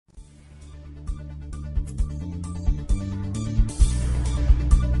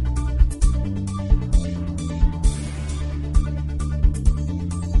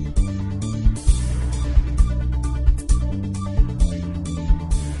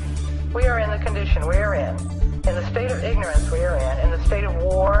condition we are in the state of ignorance we are in the state of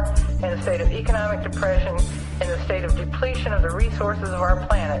war, in the state of economic depression, in the state of depletion of the resources of our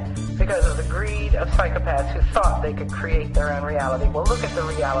planet because of the greed of psychopaths who thought they could create their own reality. Well, look at the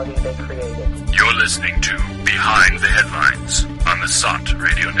reality they created. You're listening to Behind the Headlines on the SOT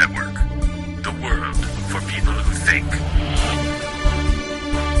Radio Network. The world for people who think.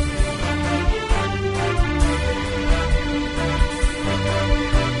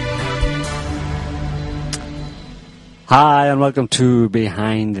 Hi, and welcome to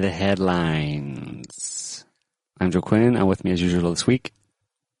Behind the Headlines. I'm Joe Quinn, and with me as usual this week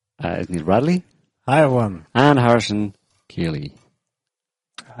is Neil Bradley. Hi, everyone. And Harrison Keeley.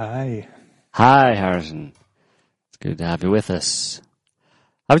 Hi. Hi, Harrison. It's good to have you with us.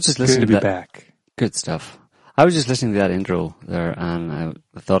 I was just listening to be back. Good stuff. I was just listening to that intro there, and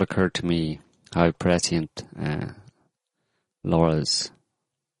the thought occurred to me how prescient Laura's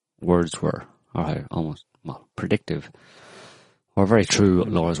words were, or how almost predictive, or very true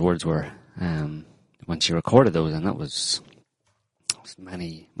Laura's words were when she recorded those, and that was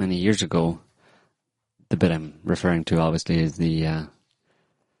many years ago. The bit I'm referring to, obviously, is the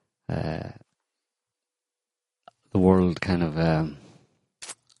world kind of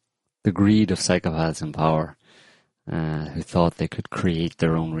the greed of psychopaths in power who thought they could create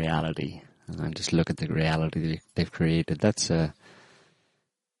their own reality, and just look at the reality they've created. It's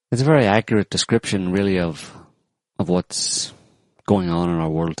a very accurate description, really, of what's going on in our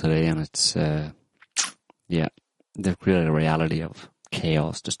world today, and it's they've created a reality of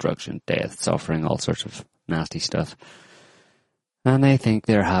chaos, destruction, death, suffering, all sorts of nasty stuff, and they think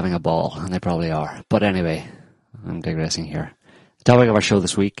they're having a ball, and they probably are. But anyway, I'm digressing here. The topic of our show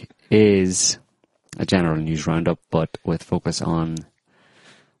this week is a general news roundup, but with focus on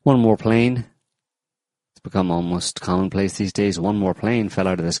one more plane. Become almost commonplace these days. One more plane fell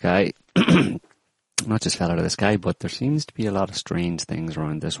out of the sky. Not just fell out of the sky, but there seems to be a lot of strange things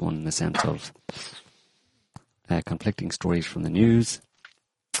around this one, in the sense of conflicting stories from the news,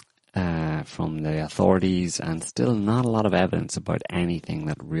 from the authorities, and still not a lot of evidence about anything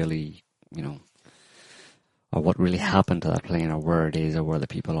that really, or what really happened to that plane, or where it is, or where the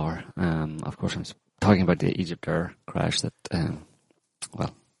people are. Of course, I'm talking about the EgyptAir crash that,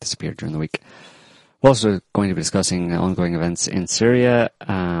 disappeared during the week. We're also going to be discussing ongoing events in Syria,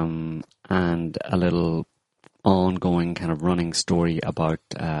 and a little ongoing kind of running story about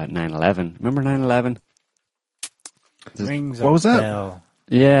 9/11. Remember 9/11? Rings what was a that? bell.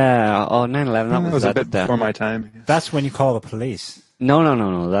 Yeah, 9/11. That was a bit before my time. That's when you call the police. No.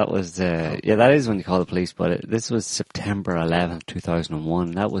 That was, that is when you call the police, but this was September 11th,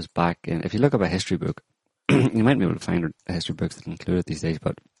 2001. That was back in, if you look up a history book, you might be able to find a history books that include it these days,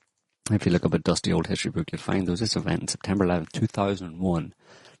 but if you look up a dusty old history book, you'll find there was this event on September 11th, 2001.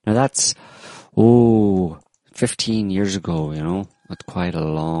 Now that's, 15 years ago, That's quite a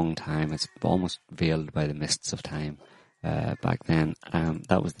long time. It's almost veiled by the mists of time back then.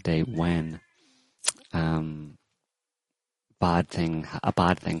 That was the day when a bad thing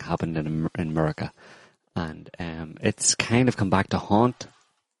happened in America. And it's kind of come back to haunt,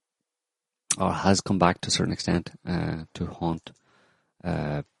 or has come back to a certain extent to haunt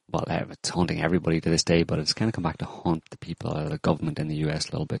it's haunting everybody to this day, but it's kind of come back to haunt the people, the government in the US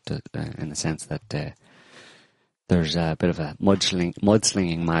a little bit, in the sense that there's a bit of a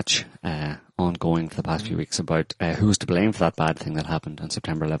mudslinging match ongoing for the past few weeks about who's to blame for that bad thing that happened on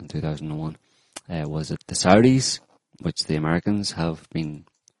September 11, 2001. Was it the Saudis, which the Americans have been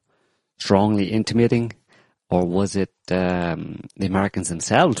strongly intimating, or was it the Americans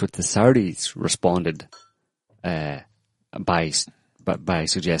themselves, which the Saudis responded by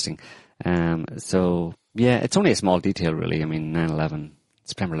suggesting. It's only a small detail, really. I mean, 9/11,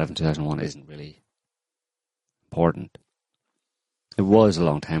 September 11, 2001 isn't really important. It was a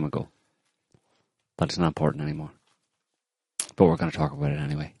long time ago, but it's not important anymore. But we're going to talk about it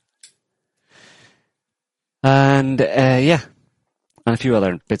anyway. And, and a few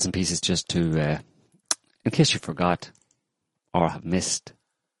other bits and pieces just to, in case you forgot, or have missed,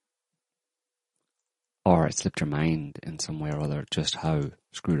 or it slipped your mind in some way or other, just how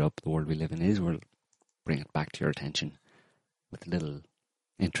screwed up the world we live in is. We'll bring it back to your attention with little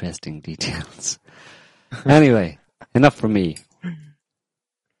interesting details. Anyway, enough from me.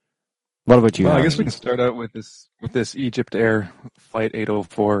 What about you? Well, I guess we can start out with this EgyptAir Flight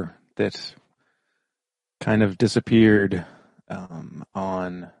 804 that kind of disappeared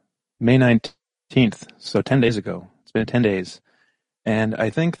on May 19th, so 10 days ago. It's been 10 days. And I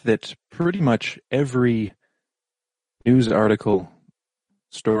think that pretty much every news article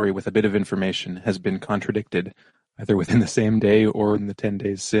story with a bit of information has been contradicted. either within the same day or in the 10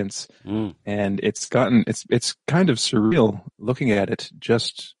 days since. And it's kind of surreal looking at it.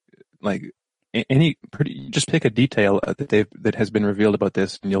 Just like just pick a detail that has been revealed about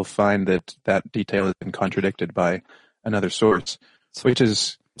this, and you'll find that detail has been contradicted by another source, which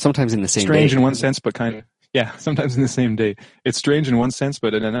is sometimes in the same strange day. in one sense, but sometimes in the same day. It's strange in one sense,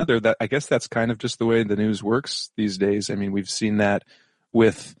 but in another, I guess that's kind of just the way the news works these days. I mean, we've seen that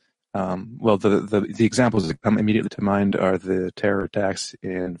with, the examples that come immediately to mind are the terror attacks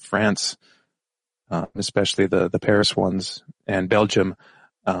in France, especially the Paris ones, and Belgium.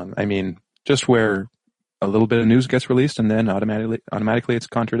 I mean, just where a little bit of news gets released and then automatically it's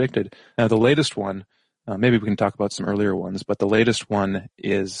contradicted. Now, the latest one, maybe we can talk about some earlier ones, but the latest one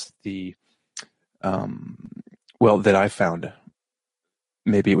is that I found.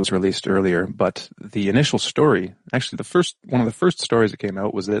 Maybe it was released earlier, but the initial story, actually one of the first stories that came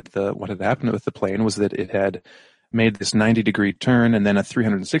out was that what had happened with the plane was that it had made this 90-degree turn and then a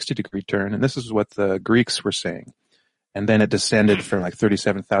 360-degree turn, and this is what the Greeks were saying. And then it descended from like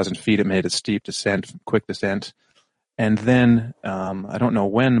 37,000 feet. It made a steep descent, quick descent. And then, I don't know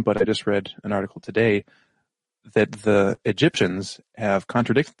when, but I just read an article today that the Egyptians have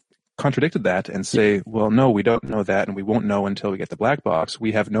contradicted that and say, well, no, we don't know that, and we won't know until we get the black box.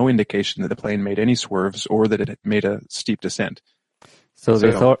 We have no indication that the plane made any swerves or that it made a steep descent. So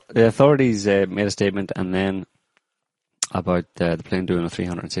the authorities made a statement, and then about the plane doing a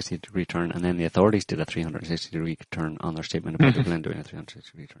 360-degree turn, and then the authorities did a 360-degree turn on their statement about the plane doing a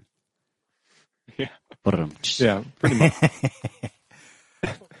 360-degree turn. Yeah, pretty much.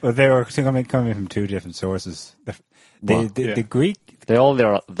 Well, they were coming from two different sources. The Greek, they're all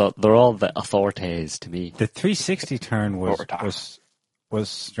the authorities to me. The 360 turn was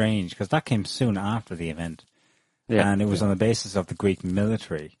strange because that came soon after the event, and it was on the basis of the Greek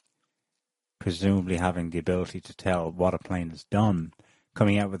military presumably having the ability to tell what a plane has done,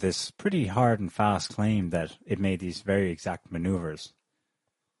 coming out with this pretty hard and fast claim that it made these very exact maneuvers.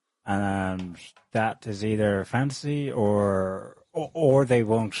 And that is either fantasy or they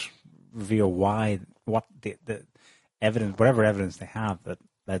won't reveal what the evidence, whatever evidence they have that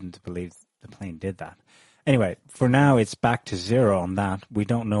led them to believe the plane did that. Anyway, for now it's back to zero on that. We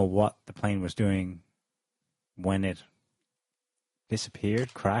don't know what the plane was doing when it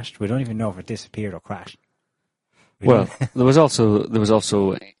disappeared, crashed. We don't even know if it disappeared or crashed. There was also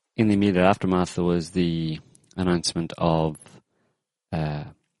in the immediate aftermath, there was the announcement of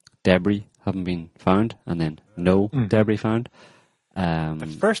debris having been found, and then no debris found.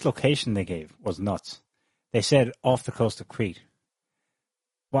 The first location they gave was nuts. They said off the coast of Crete.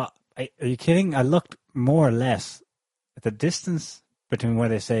 Well, are you kidding? I looked more or less at the distance between where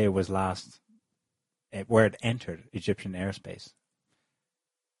they say it was last, where it entered Egyptian airspace,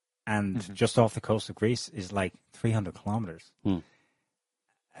 and just off the coast of Greece is like 300 kilometers.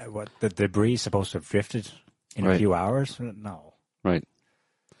 What, the debris is supposed to have drifted in a few hours? No. Right.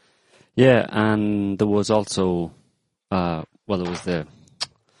 Yeah, and there was also, there was the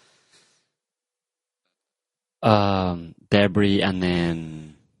debris, and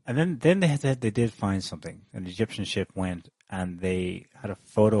then they did find something. An Egyptian ship went, and they had a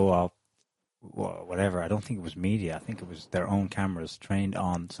photo of whatever. I don't think it was media. I think it was their own cameras trained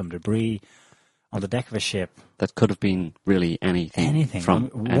on some debris on the deck of a ship. That could have been really anything. Anything.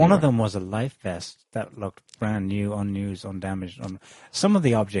 One of them was a life vest that looked brand new, unused, undamaged. Some of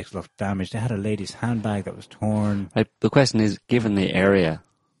the objects looked damaged. They had a lady's handbag that was torn. Right. The question is, given the area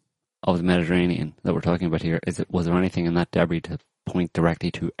of the Mediterranean that we're talking about here, was there anything in that debris to point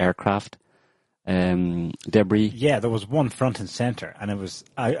directly to aircraft debris? Yeah, there was one front and center, and it was.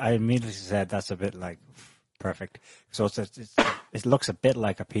 I immediately said that's a bit like perfect. So it looks a bit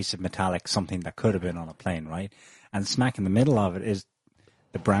like a piece of metallic, something that could have been on a plane, right? And smack in the middle of it is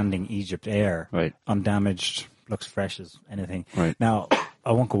the branding EgyptAir, right? Undamaged, looks fresh as anything. Right. Now,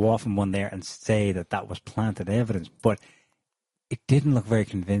 I won't go off on one there and say that was planted evidence, but it didn't look very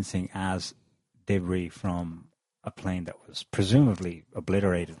convincing as debris from a plane that was presumably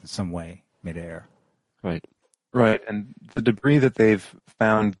obliterated in some way midair. Right. Right, and the debris that they've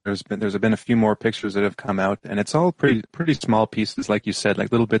found, there's been a few more pictures that have come out, and it's all pretty small pieces, like you said,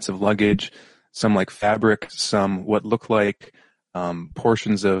 like little bits of luggage, some like fabric, some what look like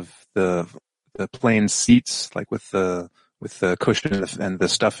portions of the plane seats, like with the cushion and the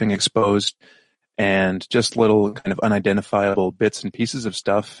stuffing exposed, and just little kind of unidentifiable bits and pieces of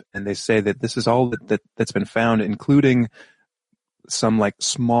stuff. And they say that this is all that's been found, including some like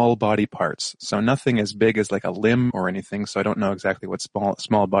small body parts. So nothing as big as like a limb or anything. So I don't know exactly what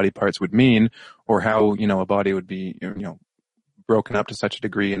small body parts would mean, or how, a body would be, broken up to such a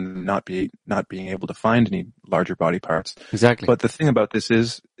degree and not being able to find any larger body parts. Exactly. But the thing about this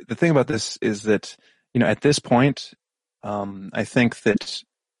is that, at this point, I think that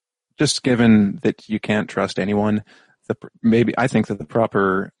just given that you can't trust anyone, I think that the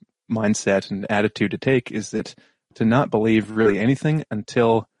proper mindset and attitude to take is that to not believe really anything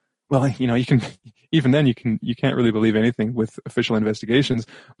until, well, you can, even then you can't really believe anything with official investigations.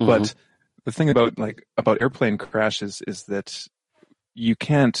 Mm-hmm. But the thing about airplane crashes is that you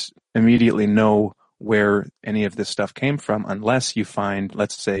can't immediately know where any of this stuff came from unless you find,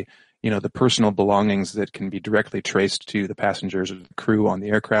 let's say, the personal belongings that can be directly traced to the passengers or the crew on the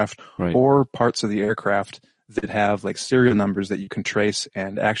aircraft, right, or parts of the aircraft that have like serial numbers that you can trace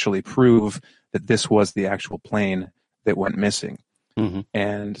and actually prove that this was the actual plane that went missing. Mm-hmm.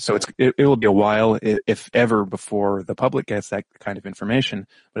 And so it will be a while, if ever, before the public gets that kind of information.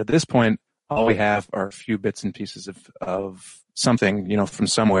 But at this point, all we have are a few bits and pieces of something, from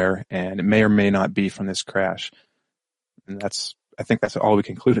somewhere, and it may or may not be from this crash. And I think that's all we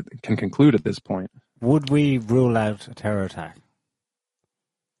can conclude at this point. Would we rule out a terror attack?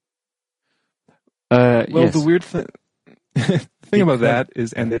 Yes. The weird thing about that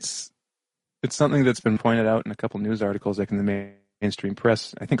is, and it's something that's been pointed out in a couple news articles, like in the mainstream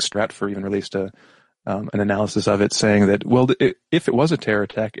press. I think Stratfor even released an analysis of it, saying that, well, if it was a terror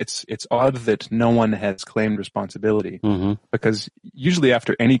attack, it's odd that no one has claimed responsibility, mm-hmm, because usually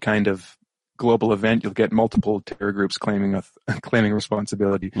after any kind of global event, you'll get multiple terror groups claiming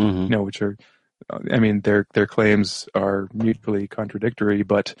responsibility, mm-hmm, which are, their claims are mutually contradictory,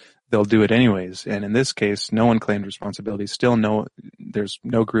 but they'll do it anyways. And in this case, no one claimed responsibility. Still there's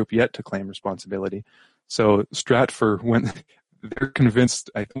no group yet to claim responsibility. So Stratfor, they're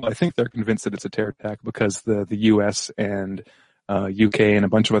convinced, I think they're convinced that it's a terror attack because the US and UK and a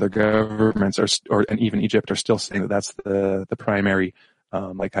bunch of other governments and even Egypt are still saying that that's the primary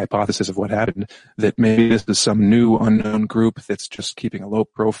hypothesis of what happened, that maybe this is some new unknown group that's just keeping a low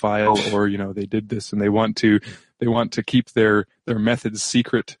profile, or they did this and they want to keep their methods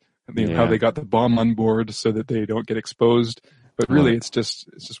secret, how they got the bomb on board so that they don't get exposed. But really, it's just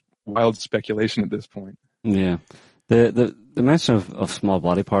wild speculation at this point. Yeah, the mention of small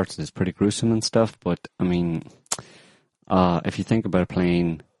body parts is pretty gruesome and stuff. But if you think about a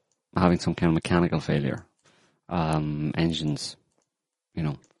plane having some kind of mechanical failure, engines,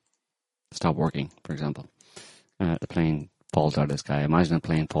 stop working, for example. The plane falls out of the sky. Imagine a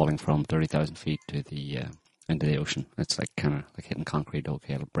plane falling from 30,000 feet to into the ocean. It's kind of like hitting concrete.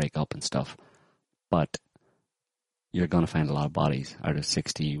 Okay, it'll break up and stuff. But you're going to find a lot of bodies. Out of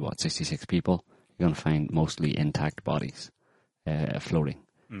 66 people, you're going to find mostly intact bodies floating.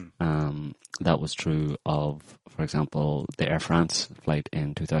 Mm. That was true of, for example, the Air France flight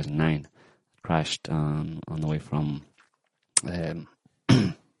in 2009. It crashed on the way from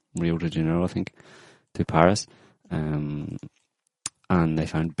Rio de Janeiro, I think, to Paris, and they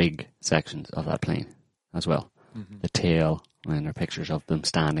found big sections of that plane as well. Mm-hmm. The tail, and there are pictures of them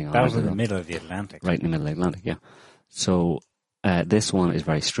standing on it. That was in the middle of the Atlantic. Right in the middle of the Atlantic, yeah. So this one is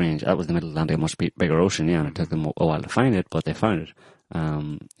very strange. That was the middle of the Atlantic, a much bigger ocean, yeah, and it took them a while to find it, but they found it.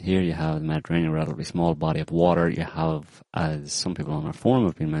 Here you have the Mediterranean, a relatively small body of water. You have, as some people on our forum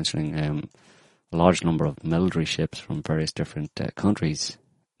have been mentioning, a large number of military ships from various different countries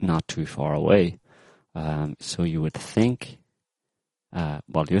not too far away. So you would think,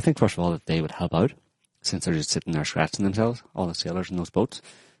 first of all that they would help out, since they're just sitting there scratching themselves, all the sailors in those boats.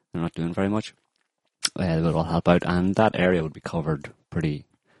 They're not doing very much. They would all help out, and that area would be covered pretty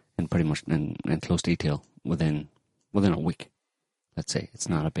much in close detail within a week. Let's say it's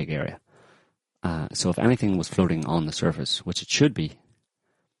not a big area. So if anything was floating on the surface, which it should be,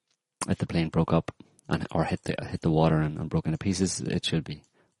 if the plane broke up or hit the water and broke into pieces, it should be.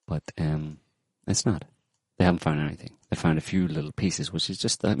 But it's not. They haven't found anything. They found a few little pieces, which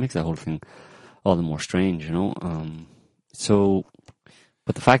is that makes the whole thing all the more strange, But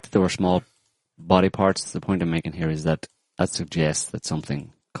the fact that there were small body parts, the point I'm making here is that suggests that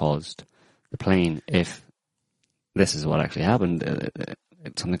something caused the plane, if this is what actually happened,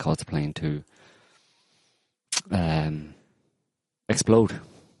 something caused the plane to explode,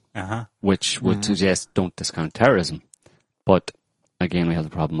 which would suggest don't discount terrorism. But again, we have the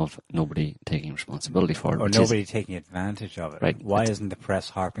problem of nobody taking responsibility for it. Or nobody taking advantage of it. Right. Why isn't the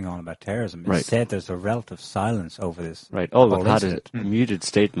press harping on about terrorism? Instead, there's a relative silence over this. Right. All we've had is muted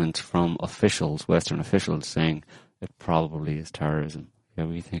statements from officials, Western officials, saying it probably is terrorism. Yeah,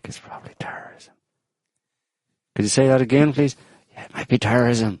 we think it's probably terrorism. Could you say that again, please? Yeah, it might be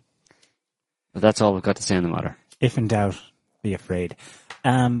terrorism. But that's all we've got to say on the matter. If in doubt, be afraid.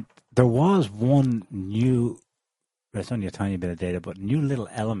 There was one new it's only a tiny bit of data, but a new little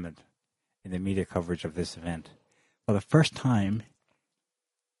element in the media coverage of this event. For the first time,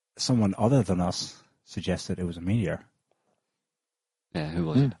 someone other than us suggested it was a meteor. Yeah, who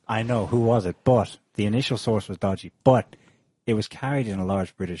was it? I know who was it, but the initial source was dodgy. But it was carried in a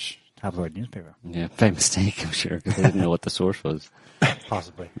large British tabloid newspaper. Yeah, by mistake, I'm sure, because they didn't know what the source was.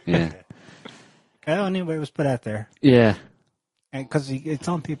 Possibly. Yeah. Anyway, it was put out there. Yeah. Because it's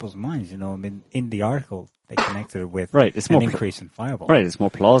on people's minds, you know. I mean, in the article, they connected it with it's an increase in fireball. Right, it's more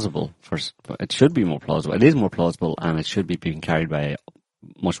plausible. It should be more plausible. It is more plausible, and it should be being carried by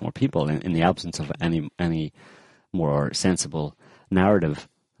much more people in the absence of any more sensible narrative.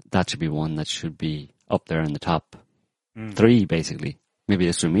 That should be one that should be up there in the top 3, basically. Maybe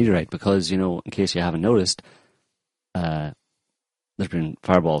it's a meteorite, because, you know, in case you haven't noticed, there's been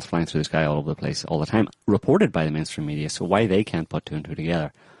fireballs flying through the sky all over the place all the time, reported by the mainstream media. So why they can't put 2 and 2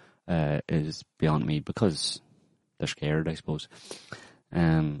 together is beyond me, because they're scared, I suppose. They're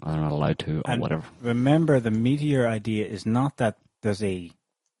not allowed to, or whatever. Remember, the meteor idea is not that there's a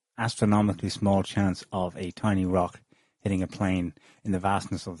astronomically small chance of a tiny rock hitting a plane in the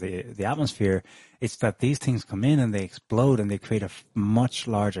vastness of the atmosphere. It's that these things come in and they explode and they create a much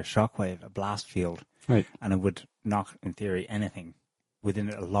larger shockwave, a blast field. Right. And it would knock, in theory, anything within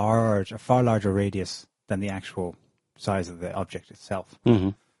a far larger radius than the actual size of the object itself. Mm-hmm.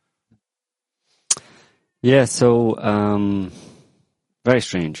 Yeah, so very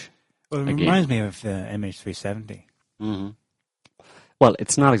strange. Well, it reminds me of MH370. Mm-hmm. Well,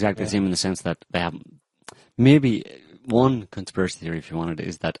 it's not exactly the same in the sense that they have. Maybe one conspiracy theory, if you wanted,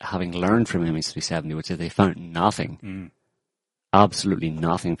 is that having learned from MH370, which is they found nothing, absolutely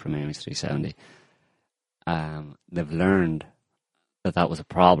nothing from MH370, they've learned that was a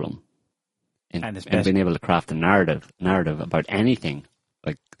problem in being able to craft a narrative about anything.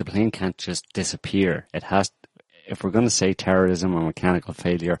 Like, the plane can't just disappear. It has. If we're going to say terrorism or mechanical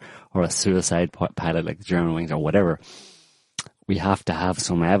failure or a suicide pilot like the Germanwings or whatever, we have to have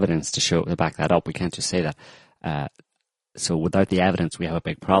some evidence to back that up. We can't just say that. So without the evidence, we have a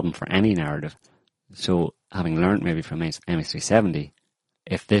big problem for any narrative. So having learned maybe from MH370,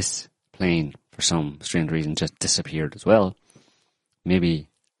 if this plane, for some strange reason, just disappeared as well, maybe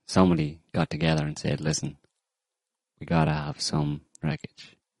somebody got together and said, listen, we got to have some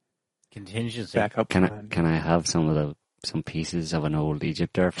wreckage. Contingency. Backup. Can I have some pieces of an old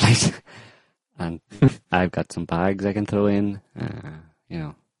EgyptAir flight? And I've got some bags I can throw in,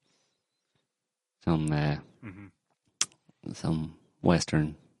 some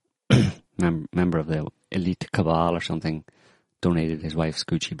Western member of the elite cabal or something donated his wife's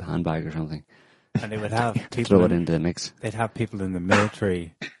Gucci handbag or something. And they would have people throw it into the mix. They'd have people in the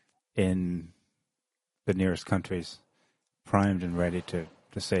military in the nearest countries primed and ready to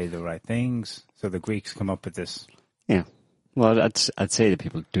say the right things. So the Greeks come up with this. Yeah. Well, I'd say the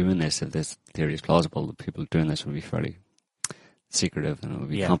people doing this, if this theory is plausible, the people doing this would be fairly secretive and it would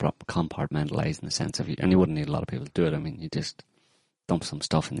be compartmentalized in the sense of, and you wouldn't need a lot of people to do it. I mean, you just dump some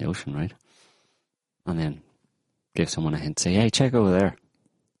stuff in the ocean, right? And then give someone a hint, say, hey, check over there.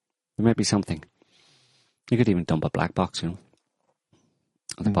 There might be something. You could even dump a black box, at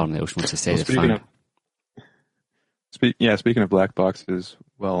the bottom of the ocean once you say it's fine. Speaking of black boxes,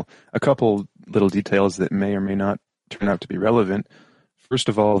 well, a couple little details that may or may not turn out to be relevant. First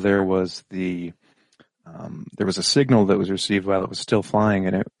of all, there was a signal that was received while it was still flying,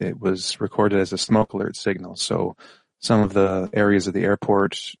 and it was recorded as a smoke alert signal. So some of the areas of the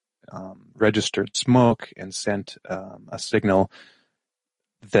airport registered smoke and sent a signal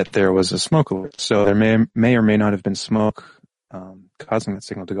that there was a smoke alert. So there may or may not have been smoke causing that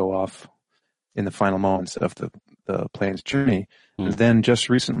signal to go off in the final moments of the plane's journey. And then just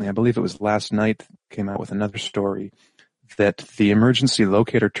recently, I believe it was last night, came out with another story that the emergency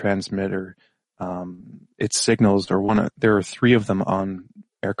locator transmitter, its signals, there are 3 of them on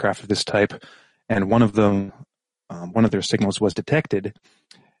aircraft of this type, and one of their signals was detected.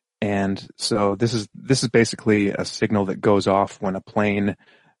 And so this is basically a signal that goes off when a plane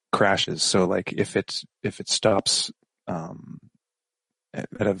crashes. So like if it stops at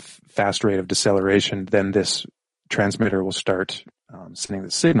a fast rate of deceleration, then this transmitter will start sending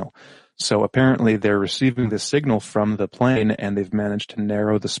the signal. So apparently they're receiving this signal from the plane, and they've managed to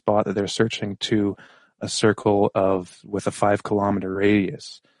narrow the spot that they're searching to a circle with a 5-kilometer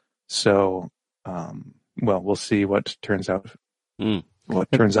radius. So, we'll see what turns out.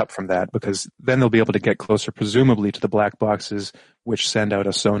 What turns up from that, because then they'll be able to get closer, presumably, to the black boxes, which send out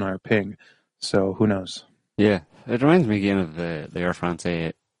a sonar ping. So who knows? Yeah, it reminds me again of the Air France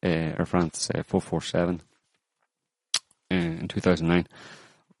 447 in 2009,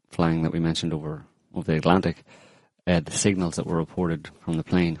 flying that we mentioned over the Atlantic. the signals that were reported from the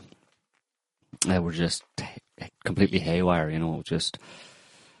plane were just completely haywire, just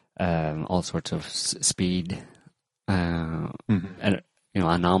all sorts of speed, and,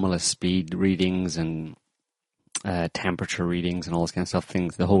 anomalous speed readings and temperature readings and all this kind of stuff.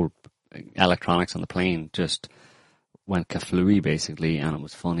 The whole electronics on the plane just went kaflooey basically, and it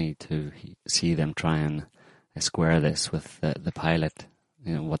was funny to see them try and square this with the pilot,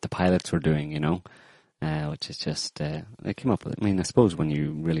 what the pilots were doing, which is just, they came up with, I suppose when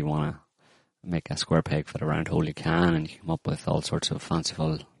you really want to make a square peg fit a round hole, you can, and you come up with all sorts of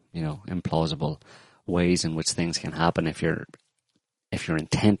fanciful, implausible ways in which things can happen if you're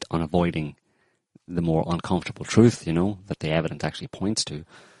intent on avoiding the more uncomfortable truth, that the evidence actually points to.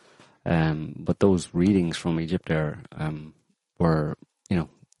 But those readings from EgyptAir were,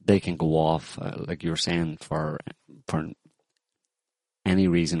 they can go off, like you were saying, for any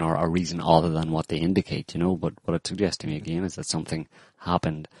reason or a reason other than what they indicate, But what it suggests to me again is that something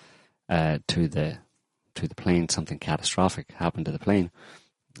happened to the plane, something catastrophic happened to the plane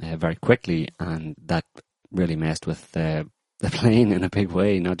very quickly, and that really messed with the plane in a big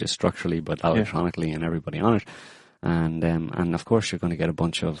way, not just structurally but electronically and everybody on it. And of course you're going to get a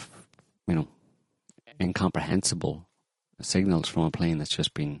bunch of incomprehensible signals from a plane that's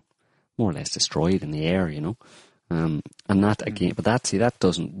just been more or less destroyed in the air, and that again, but that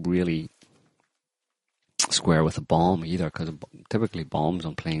doesn't really square with a bomb either, because typically bombs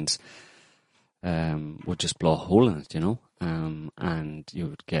on planes would just blow a hole in it, and you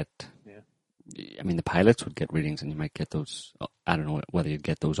would get, the pilots would get readings, and you might get those, I don't know whether you'd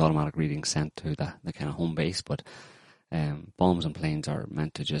get those automatic readings sent to the kind of home base, but bombs on planes are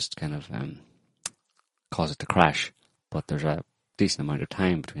meant to just kind of cause it to crash, but there's a decent amount of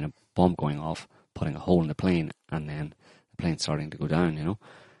time between a bomb going off, putting a hole in the plane, and then the plane starting to go down,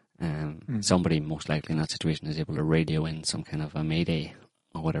 Somebody most likely in that situation is able to radio in some kind of a mayday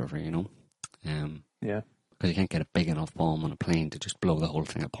or whatever, because you can't get a big enough bomb on a plane to just blow the whole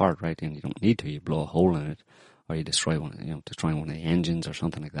thing apart, right? And you don't need to. You blow a hole in it, or you destroy one of the engines or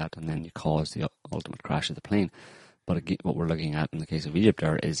something like that, and then you cause the ultimate crash of the plane. But again, what we're looking at in the case of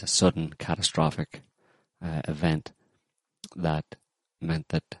EgyptAir is a sudden catastrophic event that meant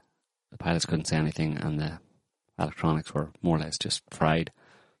that the pilots couldn't say anything, and the electronics were more or less just fried,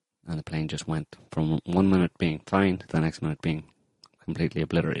 and the plane just went from 1 minute being fine to the next minute being completely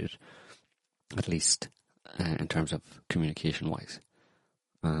obliterated, at least in terms of communication-wise.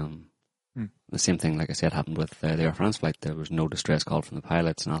 The same thing, like I said, happened with the Air France flight. There was no distress call from the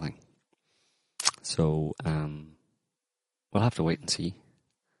pilots, nothing. So we'll have to wait and see.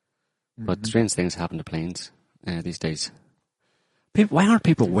 But strange things happen to planes these days. Why aren't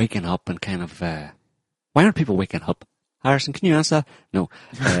people waking up and kind of... why aren't people waking up? Harrison, can you answer that? No.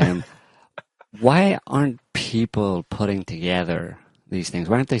 Why aren't people putting together these things?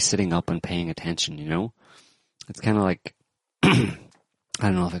 Why aren't they sitting up and paying attention, It's kind of like... I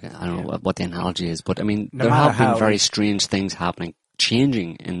don't know what the analogy is, but there have been very strange things happening,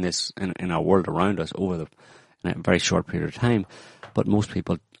 changing in our world around us in a very short period of time. But most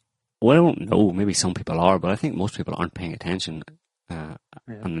people... Well, I don't know. Maybe some people are, but I think most people aren't paying attention.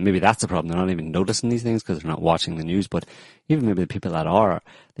 And maybe that's the problem. They're not even noticing these things because they're not watching the news. But even maybe the people that are,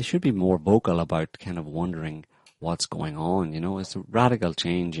 they should be more vocal about kind of wondering what's going on. It's a radical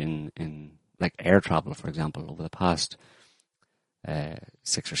change in like air travel, for example, over the past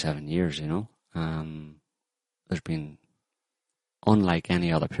 6 or 7 years. There's been, unlike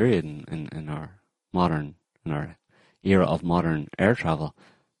any other period in our era of modern air travel,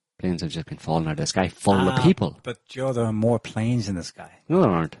 planes have just been falling out of the sky full of people. But Joe, there are more planes in the sky. No, there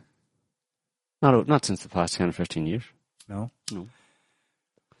aren't. Not since the past 10 or 15 years. No.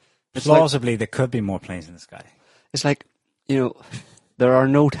 It's plausibly, there could be more planes in the sky. It's like, there are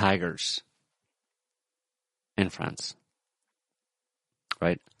no tigers in France,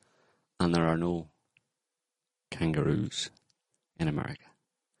 right? And there are no kangaroos in America.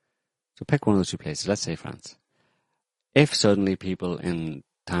 So pick one of those two places. Let's say France. If suddenly people in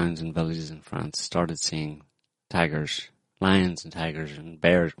towns and villages in France started seeing tigers, lions and tigers and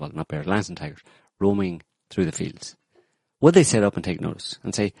bears, well, not bears, lions and tigers, roaming through the fields, would they sit up and take notice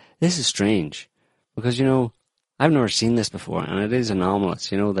and say, this is strange? Because, I've never seen this before, and it is anomalous,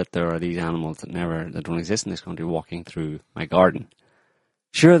 that there are these animals that don't exist in this country walking through my garden.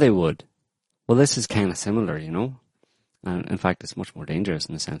 Sure they would. Well, this is kind of similar, And in fact, it's much more dangerous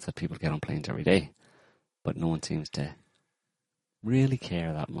in the sense that people get on planes every day, but no one seems to really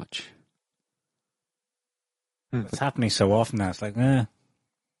care that much. It's happening so often now. It's like,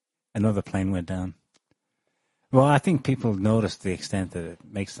 another plane went down. Well, I think people notice the extent that it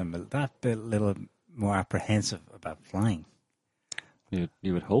makes them that bit little more apprehensive about flying. You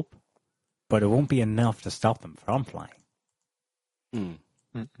would hope. But it won't be enough to stop them from flying.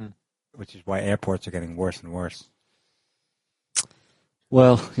 Which is why airports are getting worse and worse.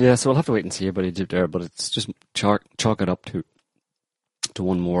 Well, yeah, so we'll have to wait and see about EgyptAir, but it's just chalk it up to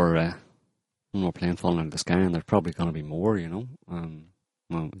one more plane falling out of the sky, and there's probably going to be more, Well,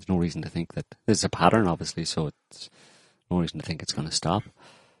 there's no reason to think that there's a pattern, obviously, so it's no reason to think it's going to stop.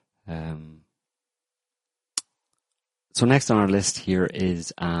 So next on our list here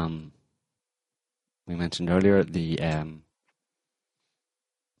is, we mentioned earlier,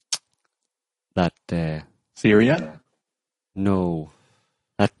 Syria? No.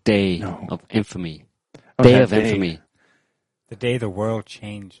 That day of infamy. Day of infamy. The day the world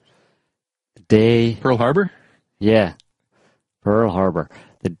changed. The day... Pearl Harbor? Yeah. Pearl Harbor.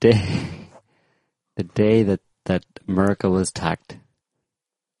 The day that America was attacked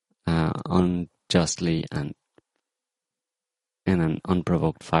unjustly and in an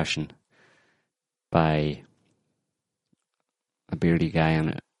unprovoked fashion by a beardy guy in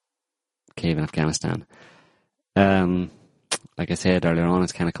a cave in Afghanistan. Like I said earlier on,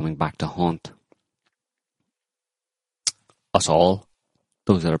 it's kind of coming back to haunt us all,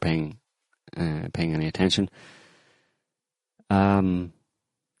 those that are paying any attention.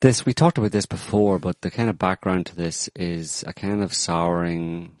 We talked about this before, but the kind of background to this is a kind of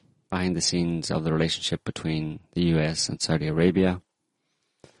souring behind the scenes of the relationship between the US and Saudi Arabia.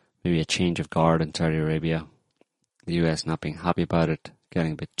 Maybe a change of guard in Saudi Arabia. The US not being happy about it,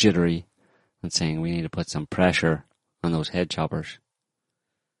 getting a bit jittery, and saying we need to put some pressure on those head choppers.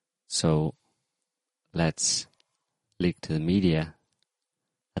 So let's leak to the media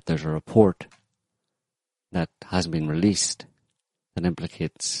that there's a report that hasn't been released that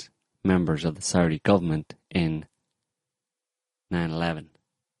implicates members of the Saudi government in 9/11.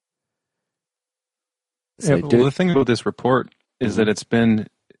 So the thing about this report is that it's been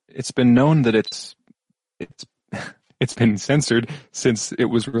known that it's been censored since it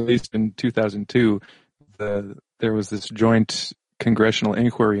was released in 2002. There was this joint congressional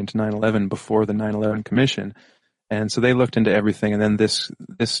inquiry into 9/11 before the 9/11 Commission, and so they looked into everything. And then this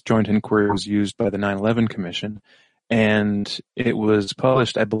joint inquiry was used by the 9/11 Commission, and it was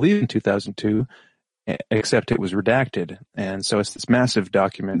published, I believe, in 2002. Except it was redacted. And so it's this massive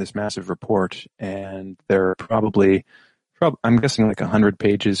document, this massive report, and there are probably I'm guessing like 100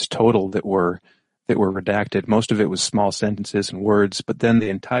 pages total that were redacted. Most of it was small sentences and words, but then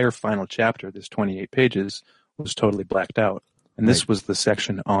the entire final chapter, this 28 pages, was totally blacked out. And this was the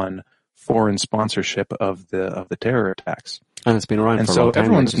section on foreign sponsorship of the terror attacks. And it's been around for a long time. And so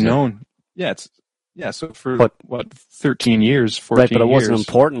everyone's known. So for 13 years, 14 years. Right, but it wasn't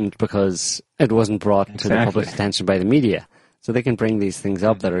important because it wasn't brought to the public's attention by the media. So they can bring these things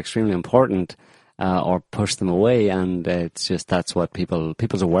up that are extremely important or push them away, and it's just that's what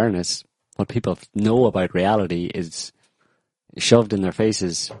people's awareness, what people know about reality is shoved in their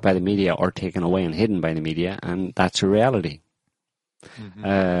faces by the media or taken away and hidden by the media, and that's your reality.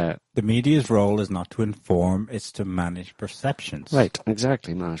 The media's role is not to inform, it's to manage perceptions. Right,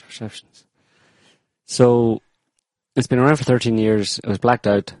 exactly, manage perceptions. So, it's been around for 13 years, it was blacked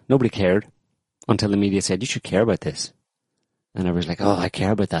out, nobody cared, until the media said, you should care about this. And everybody's like, oh, I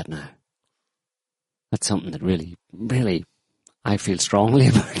care about that now. That's something that really, really, I feel strongly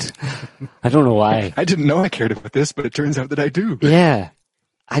about. I don't know why. I didn't know I cared about this, but it turns out that I do. Yeah.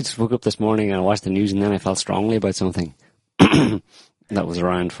 I just woke up this morning and I watched the news and then I felt strongly about something that was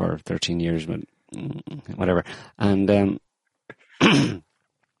around for 13 years, but whatever. And,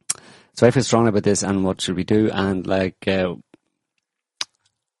 so I feel strongly about this, and what should we do? And the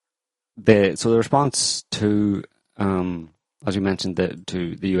response to, as we mentioned,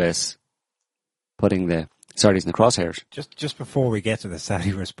 to the US putting the Saudis in the crosshairs. Just before we get to the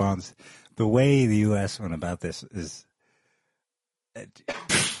Saudi response, the way the US went about this is, I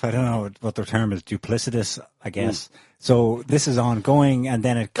don't know what the term is, duplicitous, I guess. So this is ongoing, and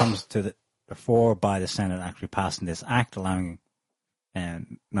then it comes to before by the Senate actually passing this act allowing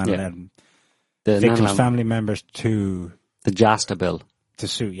 9/11 victims' family members to the JASTA bill to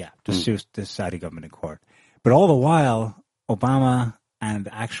sue the Saudi government in court. But all the while, Obama and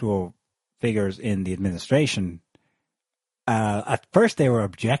actual figures in the administration, at first they were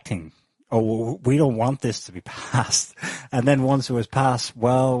objecting. Oh, we don't want this to be passed. And then once it was passed,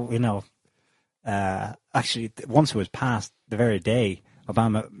 once it was passed, the very day,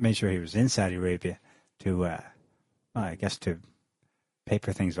 Obama made sure he was in Saudi Arabia to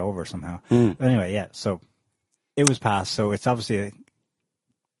paper things over somehow. But anyway, so it was passed. So it's obviously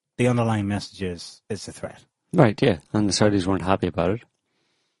the underlying message is it's a threat. Right, yeah. And the Saudis weren't happy about it.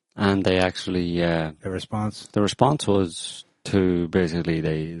 And they actually... the response? The response was to basically,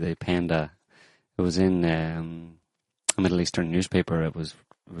 they penned it was in a Middle Eastern newspaper. It was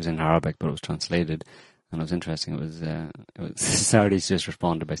in Arabic, but it was translated. And it was interesting. It was the Saudis just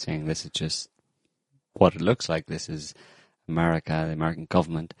responded by saying, this is just what it looks like. This is America, the American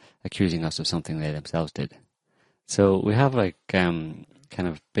government, accusing us of something they themselves did. So we have kind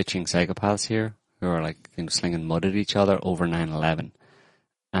of bitching psychopaths here who are slinging mud at each other over 9/11.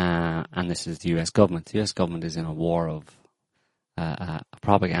 And this is the U.S. government. The U.S. government is in a war of a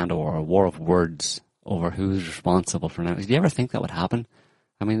propaganda war, a war of words over who's responsible for 9/11. Did you ever think that would happen?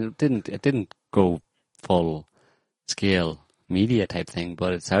 I mean, it didn't go full scale media type thing,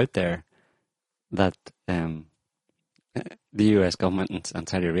 but it's out there that the US government and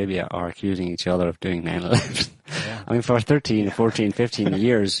Saudi Arabia are accusing each other of doing 9/11. Yeah. I mean, for 13, 14, 15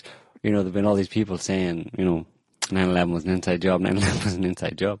 years, there've been all these people saying, 9/11 was an inside job, 9/11 was an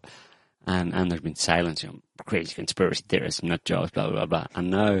inside job. And there's been silence, crazy conspiracy theorists, nut jobs, blah, blah, blah. And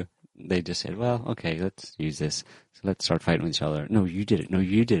now they just said, well, okay, let's use this. So let's start fighting with each other. No, you did it. No,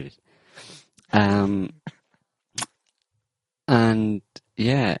 you did it. And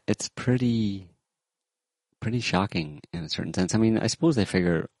yeah, it's pretty shocking in a certain sense. I mean, I suppose they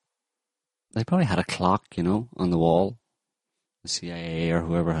figure they probably had a clock, on the wall. The CIA or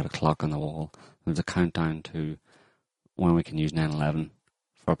whoever had a clock on the wall. There was a countdown to when we can use 9/11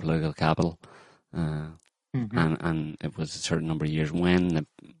 for political capital. And it was a certain number of years when the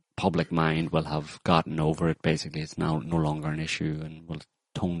public mind will have gotten over it. Basically, it's now no longer an issue and we'll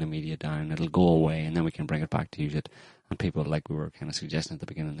tone the media down. It'll go away and then we can bring it back to use it. And people, like we were kind of suggesting at the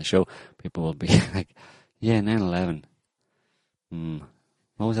beginning of the show, people will be like, yeah, 9/11.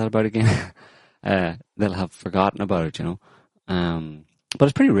 What was that about again? They'll have forgotten about it, But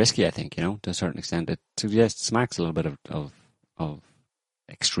it's pretty risky, I think, to a certain extent. It smacks a little bit of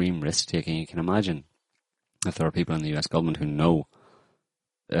extreme risk taking. You can imagine if there are people in the US government who know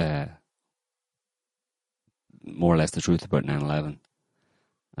more or less the truth about 9/11,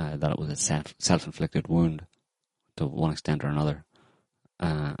 that it was a self-inflicted wound to one extent or another,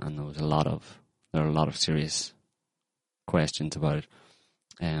 and there are a lot of serious questions about it.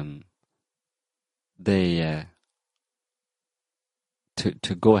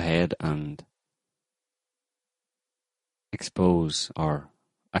 To go ahead and expose or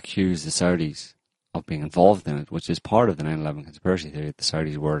accuse the Saudis of being involved in it, which is part of the 9/11 conspiracy theory, that the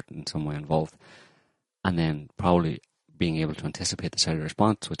Saudis were in some way involved, and then probably being able to anticipate the Saudi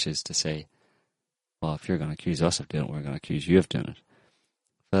response, which is to say, well, if you're going to accuse us of doing it, we're going to accuse you of doing it.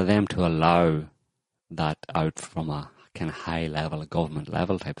 For them to allow that out from a kind of high level, a government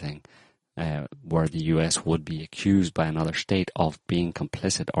level type thing, where the US would be accused by another state of being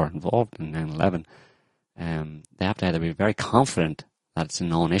complicit or involved in 9/11, they have to either be very confident that it's a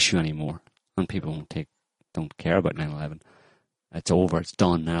non-issue anymore and people don't care about 9/11. It's over, it's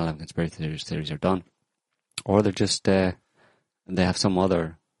done, 9/11 conspiracy theories are done. Or they're just, they have some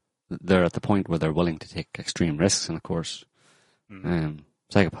other, they're at the point where they're willing to take extreme risks, and of course,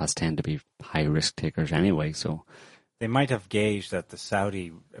 psychopaths tend to be high risk takers anyway, so. They might have gauged that the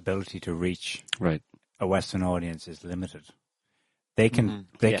Saudi ability to reach a Western audience is limited. They can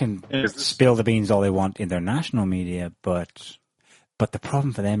spill the beans all they want in their national media, but the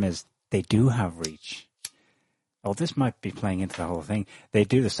problem for them is they do have reach. Oh, this might be playing into the whole thing. The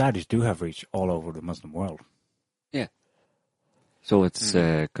Saudis do have reach all over the Muslim world. Yeah. So it's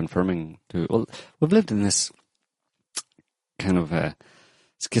confirming we've lived in this kind of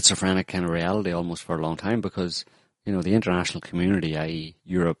schizophrenic kind of reality almost for a long time, because the international community, i.e.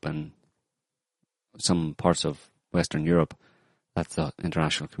 Europe and some parts of Western Europe, that's the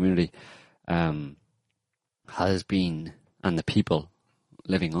international community, has been, and the people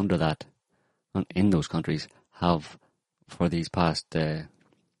living under that, in those countries, have, for these past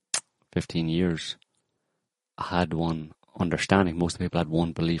 15 years, had one understanding. Most people had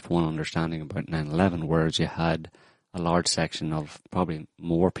one belief, one understanding about 9/11, whereas you had a large section of probably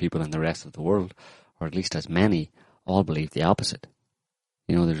more people in the rest of the world, or at least as many, all believe the opposite.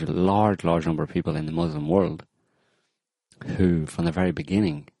 There's a large number of people in the Muslim world who, from the very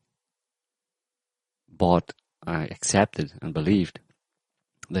beginning, accepted and believed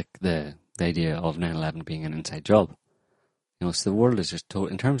the idea of 9/11 being an inside job. So the world is just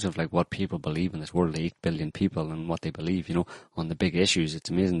in terms of what people believe in this world, 8 billion people and what they believe, on the big issues. It's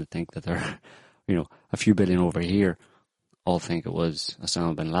amazing to think that there are, a few billion over here all think it was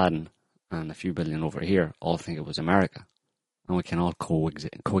Osama bin Laden, and a few billion over here all think it was America. And we can all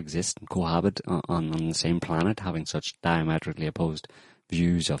coexist and cohabit on the same planet, having such diametrically opposed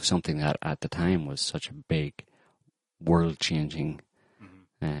views of something that at the time was such a big, world-changing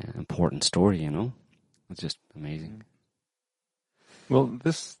important story, It's just amazing. Well,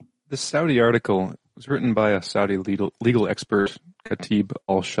 this Saudi article was written by a Saudi legal expert, Khatib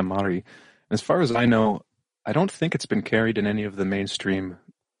al-Shamari. As far as I know, I don't think it's been carried in any of the mainstream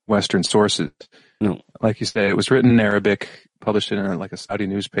Western sources. No. Like you say, it was written in Arabic, published in a Saudi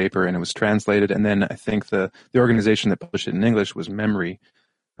newspaper, and it was translated. And then I think the organization that published it in English was MEMRI,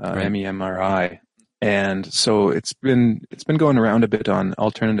 MEMRI. And so it's been going around a bit on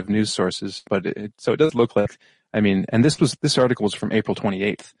alternative news sources, but it does look like, and this article was from April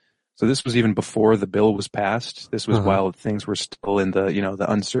 28th. So this was even before the bill was passed. This was while things were still in the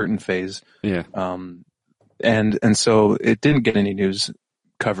uncertain phase. Yeah. And so it didn't get any news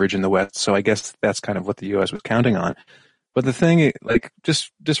coverage in the West. So I guess that's kind of what the U.S. was counting on. But the thing,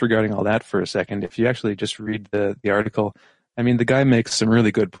 just disregarding all that for a second, if you actually just read the article, the guy makes some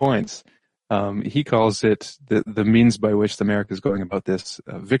really good points. He calls it the means by which America is going about this,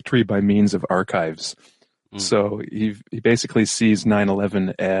 victory by means of archives. So he basically sees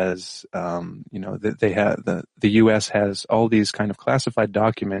 9/11 as, that they have the U.S. has all these kind of classified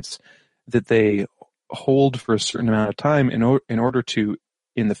documents that they hold for a certain amount of time in order to,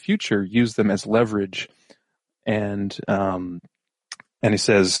 in the future, use them as leverage. And he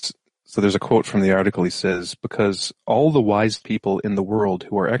says, so there's a quote from the article. He says, because all the wise people in the world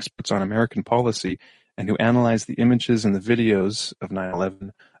who are experts on American policy and who analyze the images and the videos of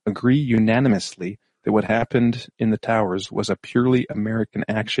 9/11 agree unanimously that what happened in the towers was a purely American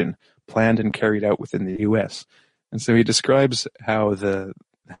action planned and carried out within the U.S. And so he describes how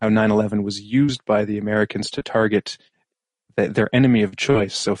 9/11 was used by the Americans to target their enemy of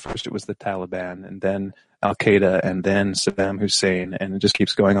choice. So first it was the Taliban, and then Al-Qaeda, and then Saddam Hussein, and it just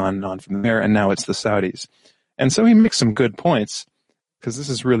keeps going on and on from there, and now it's the Saudis. And so he makes some good points, because this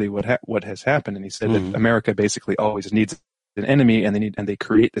is really what has happened. And he said that America basically always needs an enemy, and they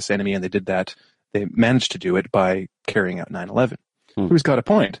create this enemy, and they did that. They managed to do it by carrying out 9/11. Who's got a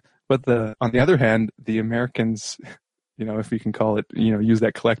point? But on the other hand, the Americans, if we can call it, use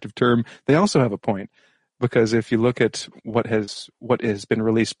that collective term, they also have a point. Because if you look at what has been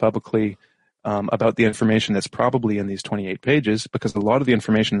released publicly about the information that's probably in these 28 pages, because a lot of the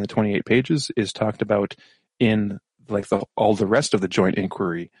information in the 28 pages is talked about in all the rest of the joint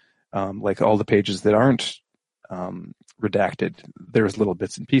inquiry, all the pages that aren't redacted, there's little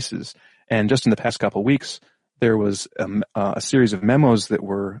bits and pieces. And just in the past couple of weeks, there was a series of memos that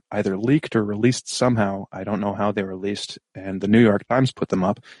were either leaked or released somehow. I don't know how they were released, and the New York Times put them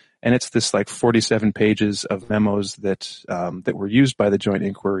up. And it's this 47 pages of memos that were used by the joint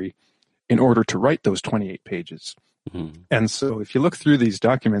inquiry in order to write those 28 pages. And so if you look through these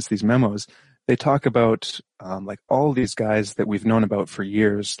documents, these memos, they talk about all these guys that we've known about for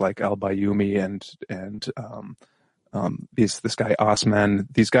years, like al-Bayoumi and this guy Osman,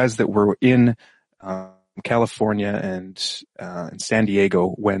 these guys that were in California and San Diego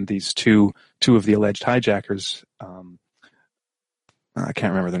when these two of the alleged hijackers, I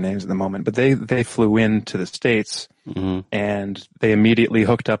can't remember their names at the moment, but they flew into the States and they immediately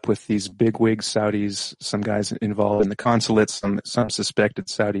hooked up with these bigwig Saudis, some guys involved in the consulates, some suspected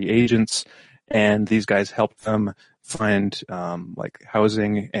Saudi agents, and these guys helped them find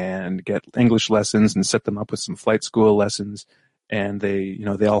housing and get English lessons and set them up with some flight school lessons. And they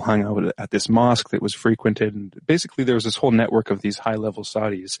all hung out at this mosque that was frequented. And basically there was this whole network of these high level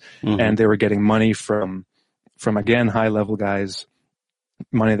Saudis, and they were getting money from again, high level guys,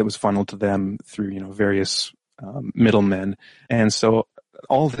 money that was funneled to them through, various middlemen. And so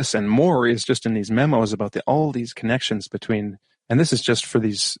all this and more is just in these memos about all these connections between, and this is just for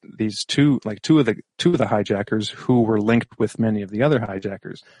these two of the hijackers who were linked with many of the other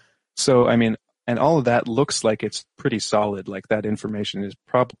hijackers. So, and all of that looks like it's pretty solid, like that information is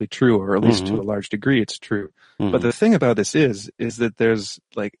probably true, or at least to a large degree it's true. But the thing about this is that there's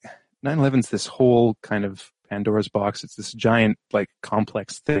 9/11's this whole kind of Pandora's box. It's this giant,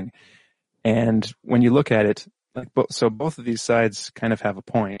 complex thing. And when you look at it, so both of these sides kind of have a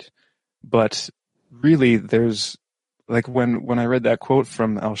point, but really there's, when I read that quote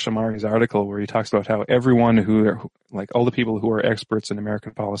from al-Shamari's article where he talks about how everyone all the people who are experts in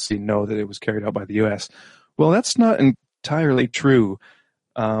American policy know that it was carried out by the U.S. Well, that's not entirely true.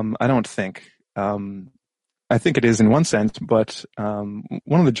 I don't think. I think it is in one sense, but one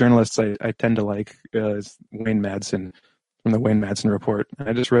of the journalists I tend to like is Wayne Madsen from the Wayne Madsen Report.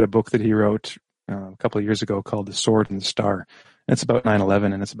 I just read a book that he wrote a couple of years ago called The Sword and the Star. And it's about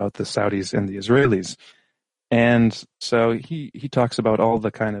 9/11, and it's about the Saudis and the Israelis. And so he talks about all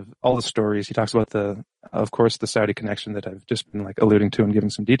the stories. He talks about of course, the Saudi connection that I've just been alluding to and giving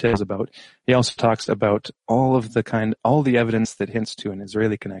some details about. He also talks about all the evidence that hints to an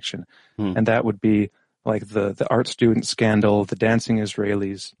Israeli connection. And that would be like the art student scandal, the dancing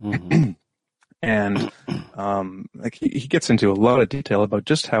Israelis. And, he gets into a lot of detail about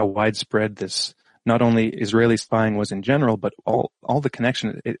just how widespread this, not only Israeli spying was in general, but all the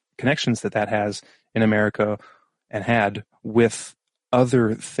connections that has in America and had with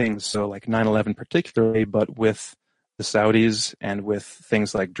other things. So like 9/11 particularly, but with the Saudis and with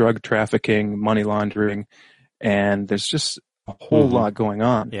things like drug trafficking, money laundering, and there's just a whole lot going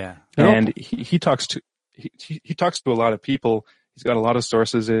on. Yeah. And he talks to a lot of people. He's got a lot of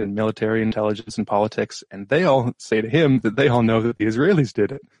sources in military intelligence and politics, and they all say to him that they all know that the Israelis did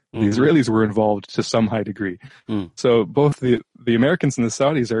it. The Israelis were involved to some high degree. So both the Americans and the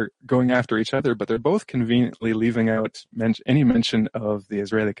Saudis are going after each other, but they're both conveniently leaving out any mention of the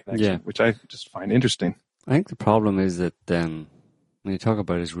Israeli connection, which I just find interesting. I think the problem is that when you talk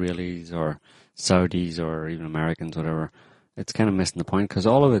about Israelis or Saudis or even Americans, whatever, it's kind of missing the point, because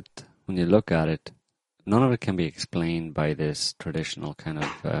all of it, when you look at it, none of it can be explained by this traditional kind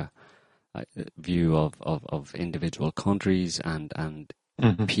of view of individual countries and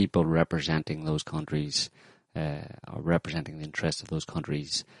people representing those countries, or representing the interests of those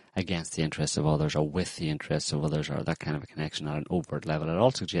countries against the interests of others or with the interests of others, or that kind of a connection at an overt level. It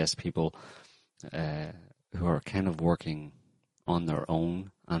all suggests people who are kind of working on their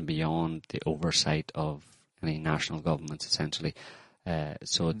own and beyond the oversight of any national governments, essentially. And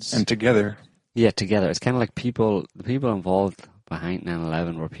together. Yeah, together. It's kind of like the people involved behind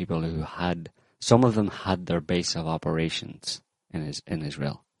 9/11 were people who some of them had their base of operations in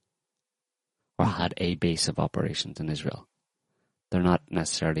Israel, or had a base of operations in Israel. They're not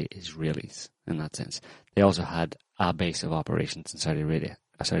necessarily Israelis in that sense. They also had a base of operations in Saudi Arabia.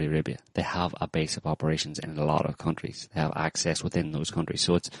 They have a base of operations in a lot of countries. They have access within those countries.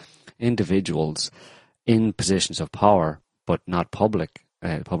 So it's individuals in positions of power, but not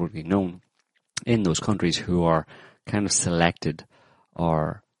publicly known, in those countries, who are kind of selected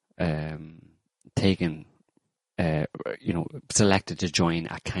or selected to join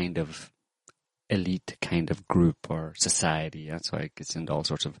a kind of elite kind of group or society. That's why it gets into all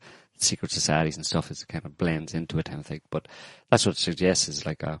sorts of secret societies and stuff. It kind of blends into it, I think. But that's what it suggests, is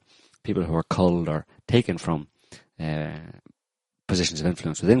like people who are culled or taken from positions of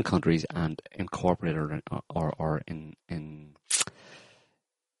influence within countries and incorporated or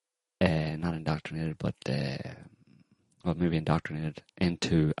not indoctrinated, but maybe indoctrinated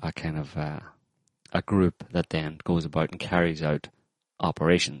into a kind of a group that then goes about and carries out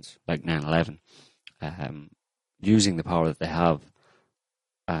operations like 9/11, using the power that they have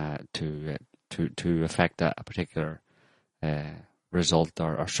to affect a particular result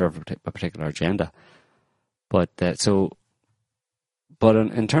or serve a particular agenda. But in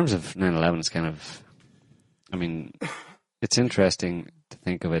terms of 9/11, it's kind of, it's interesting to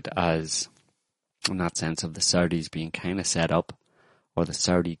think of it as, in that sense, of the Saudis being kind of set up, or the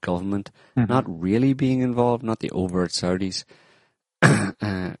Saudi government not really being involved, not the overt Saudis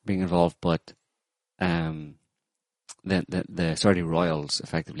being involved, but the Saudi royals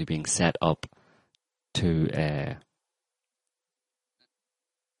effectively being set up to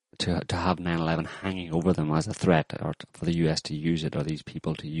have 9/11 hanging over them as a threat, or for the US to use it, or these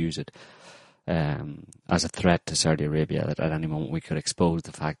people to use it as a threat to Saudi Arabia, that at any moment we could expose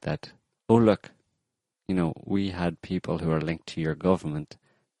the fact that, oh look, we had people who are linked to your government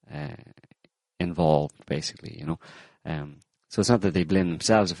involved, basically, So it's not that they blame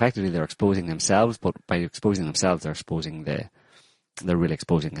themselves. Effectively, they're exposing themselves, but by exposing themselves, they're really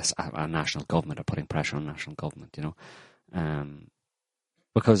exposing a national government, or putting pressure on national government,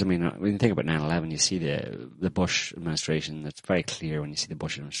 Because, when you think about 9/11, you see the Bush administration. It's very clear when you see the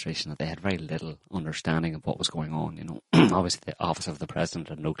Bush administration that they had very little understanding of what was going on, Obviously, the office of the president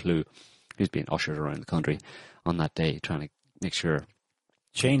had no clue. He was being ushered around the country on that day, trying to make sure.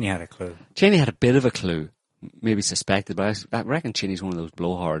 Cheney had a clue. Cheney had a bit of a clue, maybe suspected, but I reckon Cheney's one of those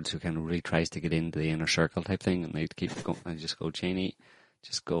blowhards who kind of really tries to get into the inner circle type thing, and they keep going, and just go, Cheney,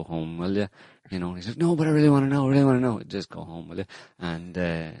 just go home, will you? He's like, no, but I really want to know. Just go home, will you? And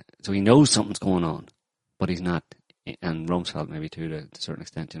so he knows something's going on, but he's not, and Rumsfeld maybe too, to a certain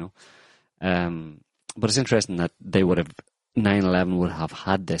extent, But it's interesting that 9/11 would have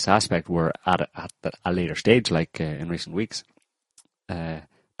had this aspect where at a later stage, like in recent weeks,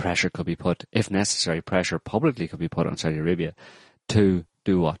 pressure could be put, if necessary, publicly could be put on Saudi Arabia to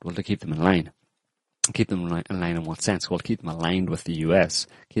do what? Well, to keep them in line. Keep them in line in what sense? Well, keep them aligned with the US,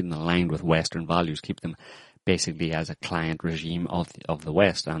 keep them aligned with Western values, keep them basically as a client regime of the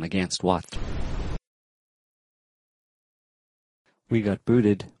West, and against what? We got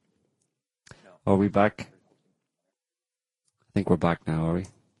booted. Are we back? I think we're back now, are we?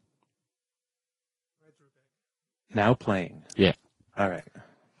 Now playing. Yeah. All right.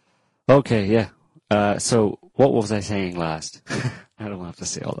 Okay, yeah. So what was I saying last? I don't have to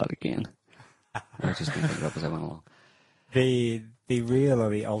say all that again. I was just going to pick it up as I went along. The real or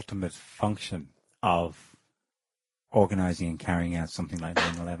the ultimate function of organizing and carrying out something like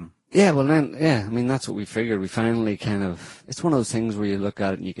 9/11. Yeah, well then, I mean, that's what we figured. We finally it's one of those things where you look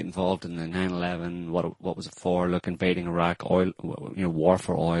at it and you get involved in the 9/11, what was it for? Look, invading Iraq, oil, war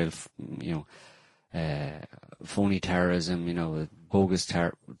for oil, phony terrorism, the bogus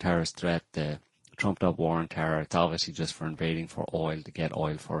terrorist threat, the trumped up war on terror. It's obviously just for invading for oil, to get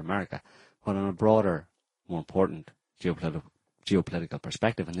oil for America. But on a broader, more important geopolitical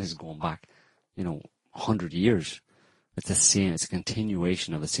perspective, and this is going back, 100 years, it's a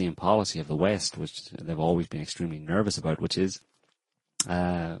continuation of the same policy of the West, which they've always been extremely nervous about, which is,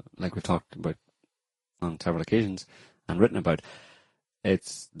 like we've talked about on several occasions and written about,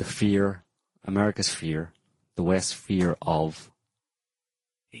 it's the fear, America's fear, the West's fear of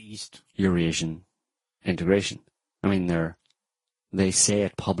East Eurasian integration. I mean, they say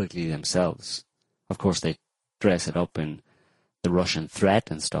it publicly themselves. Of course, they dress it up in the Russian threat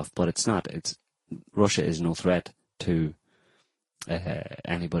and stuff, but it's not. Russia is no threat to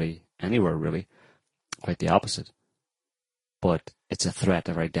anybody, anywhere really. Quite the opposite. But it's a threat,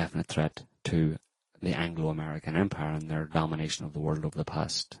 a very definite threat to the Anglo-American Empire and their domination of the world over the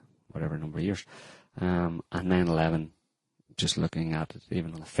past whatever number of years. And 9/11, just looking at it,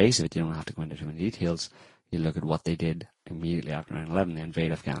 even on the face of it, you don't have to go into too many details. You look at what they did immediately after 9/11. They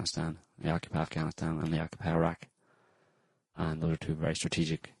invade Afghanistan, they occupy Afghanistan, and they occupy Iraq. And those are two very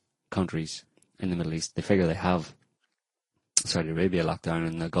strategic countries in the Middle East. They figure they have Saudi Arabia locked down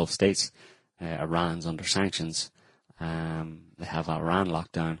in the Gulf states. Iran's under sanctions. They have Iran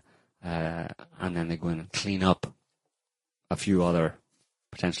locked down. And then they go in and clean up a few other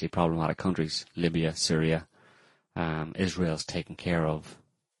potentially problematic countries. Libya, Syria. Israel's taken care of.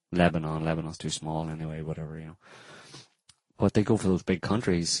 Lebanon's too small anyway, whatever, But they go for those big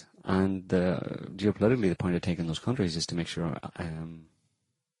countries, and geopolitically the point of taking those countries is to make sure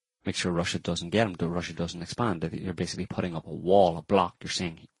Russia doesn't get them, that Russia doesn't expand. You're basically putting up a wall, a block. You're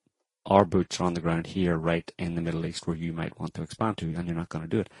saying, our boots are on the ground here, right in the Middle East, where you might want to expand to, and you're not going to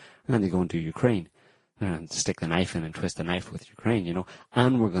do it. And then they go into Ukraine, and stick the knife in and twist the knife with Ukraine,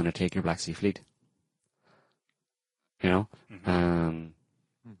 and we're going to take your Black Sea Fleet. Mm-hmm.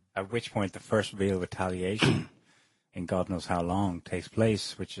 At which point the first real retaliation in God knows how long takes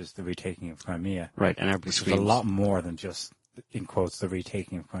place, which is the retaking of Crimea. Right, and everybody screams. It's a lot more than just, in quotes, the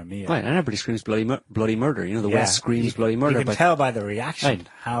retaking of Crimea. Right, and everybody screams bloody murder. The West screams bloody murder. You can tell by the reaction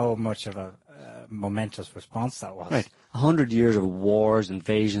how much of a momentous response that was. Right, 100 years of wars,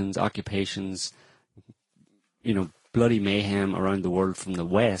 invasions, occupations, bloody mayhem around the world from the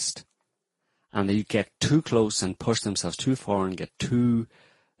West, and they get too close and push themselves too far and get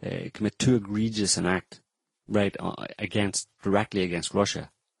commit too egregious an act, right, directly against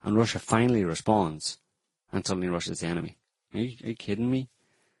Russia, and Russia finally responds, and suddenly Russia's the enemy. Are you kidding me?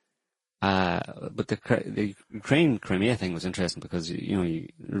 But the Ukraine-Crimea thing was interesting because, there's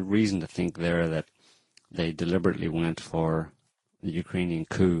reason to think there that they deliberately went for the Ukrainian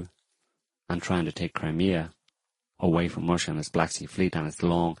coup and trying to take Crimea away from Russia and its Black Sea Fleet, and it's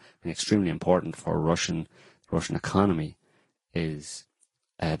long and extremely important for Russian economy is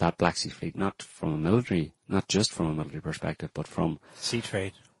that Black Sea Fleet, not just from a military perspective, but from sea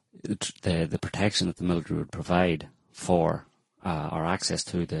trade, the protection that the military would provide for our access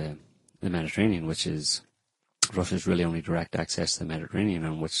to the Mediterranean, which is Russia's really only direct access to the Mediterranean,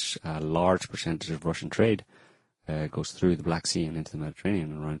 and which a large percentage of Russian trade goes through the Black Sea and into the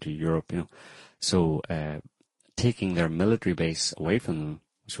Mediterranean and around to Europe. So taking their military base away from them,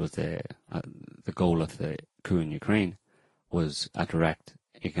 which was the goal of the coup in Ukraine, was a direct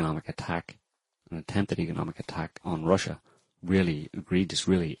economic attack, an attempted economic attack on Russia, really egregious,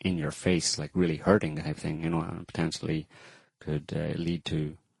 really in your face, like really hurting type thing, and potentially could lead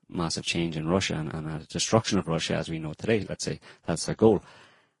to massive change in Russia and a destruction of Russia as we know today. Let's say that's their goal.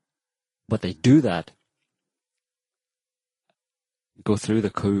 But they do that, go through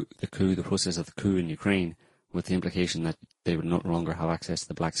the process of the coup in Ukraine, with the implication that they would no longer have access to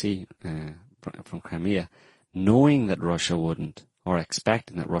the Black Sea from Crimea, knowing that Russia wouldn't, or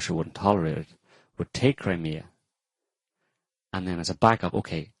expecting that Russia wouldn't tolerate it, would take Crimea. And then as a backup,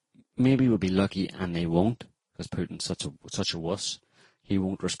 okay, maybe we'll be lucky and they won't, because Putin's such a wuss. He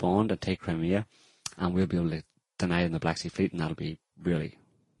won't respond and take Crimea. and we'll be able to deny them the Black Sea Fleet, and that'll be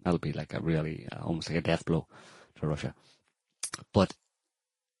like a really, almost like a death blow to Russia. But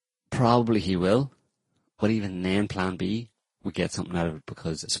probably he will. But even then, Plan B, we get something out of it,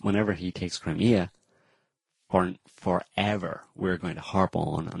 because whenever he takes Crimea, forever, we're going to harp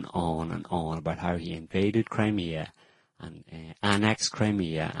on and on and on about how he invaded Crimea and annexed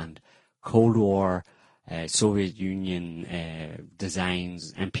Crimea and Cold War, Soviet Union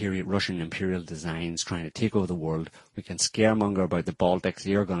designs, Russian imperial designs trying to take over the world. We can scaremonger about the Baltics.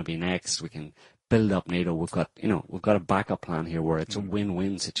 You're going to be next. We can build up NATO. We've got a backup plan here where it's a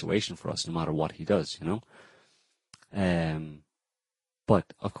win-win situation for us, no matter what he does. But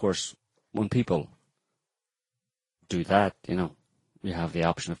of course, when people do that, you have the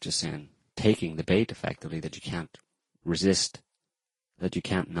option of just saying, taking the bait effectively that you can't resist, that you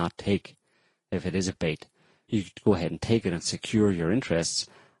can't not take. If it is a bait, you go ahead and take it and secure your interests.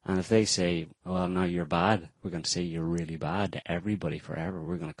 And if they say, well, now you're bad, we're going to say you're really bad to everybody forever.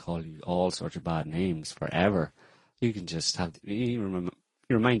 We're going to call you all sorts of bad names forever. You can just you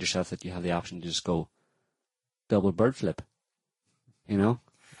remind yourself that you have the option to just go double bird flip, and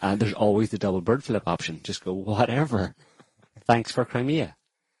there's always the double bird flip option. Just go, whatever. Thanks for Crimea.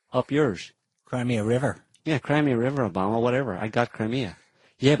 Up yours. Crimea River. Yeah, Crimea River, Obama, whatever. I got Crimea.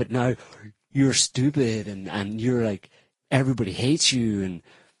 Yeah, but now you're stupid and you're like, everybody hates you and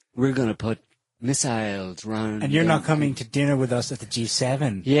we're going to put missiles around. And you're not coming to dinner with us at the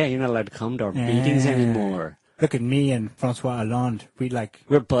G7. Yeah, you're not allowed to come to our meetings anymore. Look at me and Francois Hollande. We're buddies.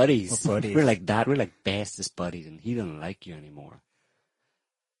 We're buddies. We're like that. We're like bestest buddies, and he doesn't like you anymore.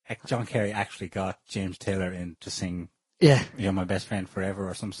 John Kerry actually got James Taylor in to sing You're My Best Friend Forever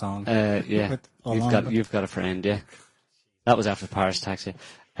or some song. Yeah. You've got a friend, yeah. That was after the Paris taxi.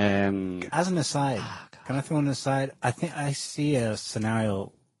 As an aside, can I throw an aside? I think I see a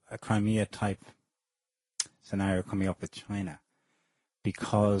scenario, a Crimea type scenario coming up with China,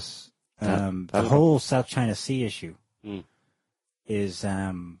 because the whole South China Sea issue is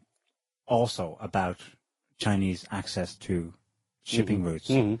also about Chinese access to shipping routes.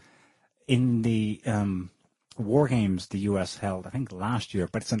 In the war games the U.S. held, I think last year,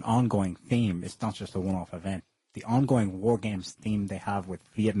 but it's an ongoing theme. It's not just a one-off event. The ongoing war games theme they have with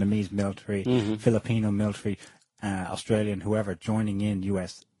Vietnamese military, Filipino military, Australian, whoever, joining in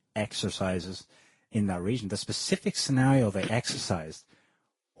U.S. exercises in that region. The specific scenario they exercised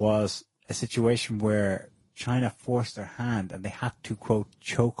was a situation where China forced their hand and they had to, quote,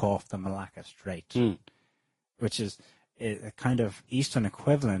 choke off the Malacca Strait, which is a kind of Eastern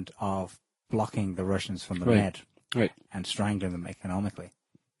equivalent of blocking the Russians from the Med and strangling them economically.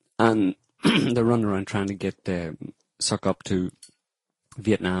 And they're running around trying to get suck up to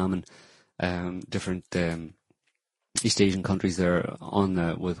Vietnam and different East Asian countries there on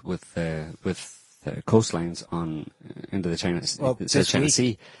with coastlines on into the China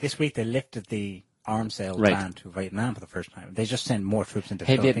Sea. This week they lifted the arms sale ban to Vietnam for the first time. They just sent more troops into.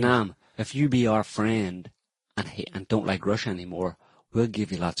 Hey Vietnam, if you be our friend and don't like Russia anymore, we'll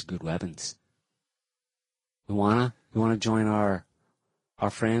give you lots of good weapons. You wanna join our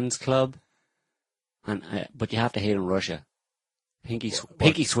friends club? But you have to hate on Russia. Pinky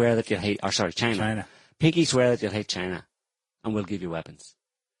swear that you'll hate. Or sorry, China. Pinky swear that you'll hate China, and we'll give you weapons.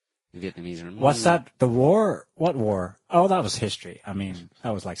 The Vietnamese are. What's that? The war? What war? Oh, that was history. I mean,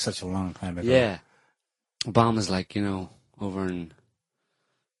 that was like such a long time ago. Yeah, Obama's like over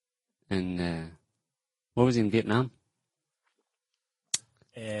in what was he in Vietnam?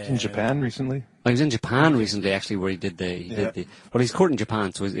 In Japan recently. He was in Japan recently, actually, where he did the. Well, he's courting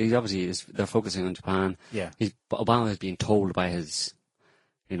Japan, so he's obviously they're focusing on Japan. Yeah. Obama is being told by his,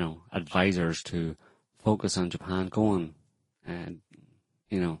 advisors to focus on Japan, go on, and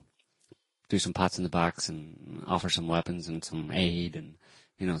do some pats in the backs and offer some weapons and some aid and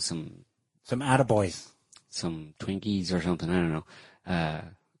some attaboys, some Twinkies or something. I don't know,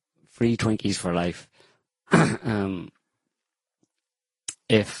 free Twinkies for life.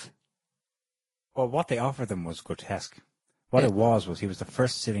 Well, what they offered them was grotesque. What it was he was the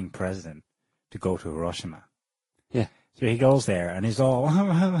first sitting president to go to Hiroshima. Yeah. So he goes there and he's all,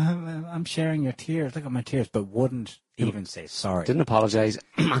 I'm sharing your tears, look at my tears, but wouldn't even say sorry. Didn't apologize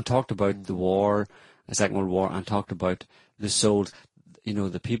and talked about the war, the Second World War, and talked about the souls,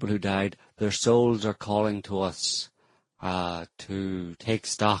 the people who died, their souls are calling to us to take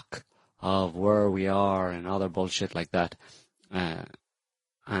stock of where we are and other bullshit like that.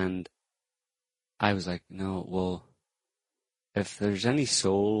 And I was like, no, well, if there's any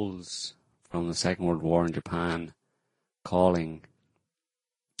souls from the Second World War in Japan calling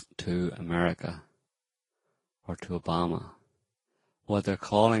to America or to Obama, what they're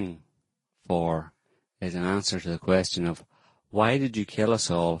calling for is an answer to the question of why did you kill us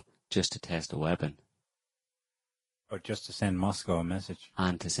all just to test a weapon? Or just to send Moscow a message.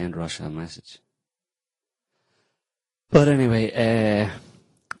 And to send Russia a message. But anyway,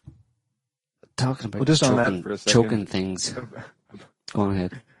 talking about just on that for a second. Choking things. Go on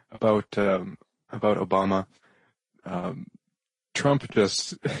ahead. About Obama. Trump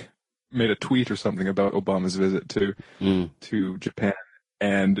just made a tweet or something about Obama's visit to Japan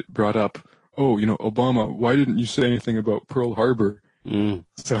and brought up, Obama, why didn't you say anything about Pearl Harbor?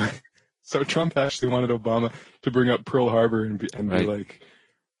 So Trump actually wanted Obama to bring up Pearl Harbor and be like,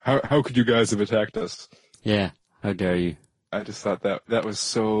 how could you guys have attacked us? Yeah, how dare you? I just thought that was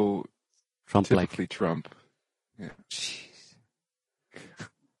so typically Trump. Yeah. Jeez.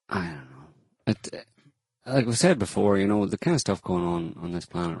 I don't know. Like we said before, the kind of stuff going on this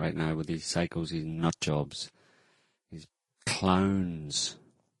planet right now with these psychos, these nut jobs, these clowns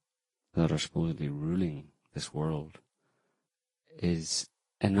that are supposedly ruling this world is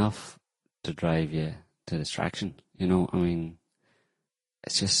enough to drive you to distraction.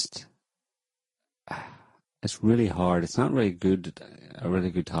 It's just, it's really hard. It's not really a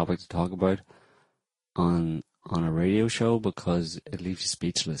really good topic to talk about on a radio show because it leaves you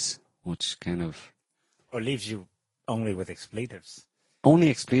speechless, which kind of... Or leaves you only with expletives. Only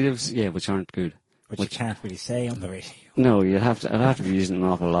expletives, yeah, which aren't good. Which you can't really say on the radio. No, I'd have to be using an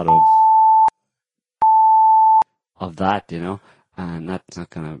awful lot of that, and that's not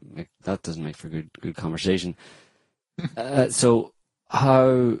that doesn't make for good conversation. So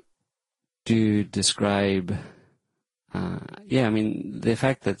how do you describe, the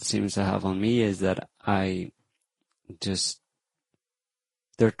effect that it seems to have on me is that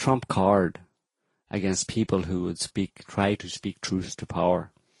their trump card against people who would try to speak truth to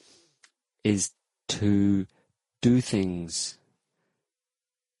power is to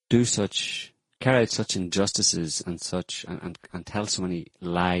carry out such injustices and tell so many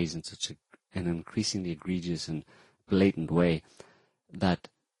lies in such an increasingly egregious and blatant way that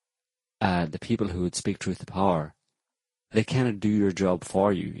the people who would speak truth to power, they cannot do your job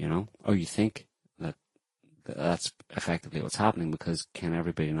for you, or you think that's effectively what's happening because can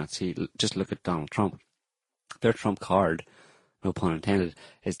everybody not see? Just look at Donald Trump. Their trump card, no pun intended,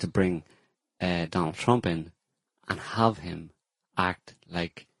 is to bring Donald Trump in and have him act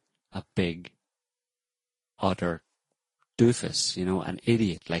like a big, utter doofus, an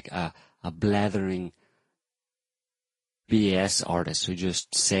idiot, like a blethering BS artist who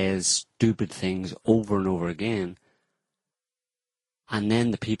just says stupid things over and over again. And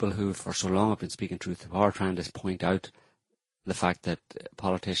then the people who for so long have been speaking truth to power trying to point out the fact that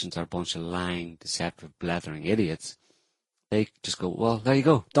politicians are a bunch of lying, deceptive, blethering idiots, they just go, well, there you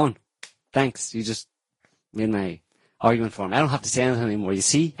go, done. Thanks, you just made my argument for me. I don't have to say anything anymore, you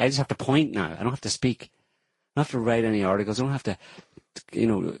see? I just have to point now. I don't have to speak. I don't have to write any articles. I don't have to,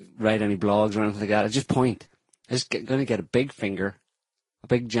 write any blogs or anything like that. I just point. I'm just going to get a big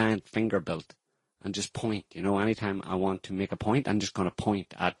giant finger built. And just point, anytime I want to make a point, I'm just going to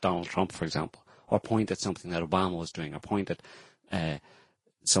point at Donald Trump, for example, or point at something that Obama was doing, or point at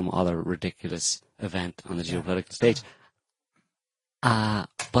some other ridiculous event on the geopolitical stage. But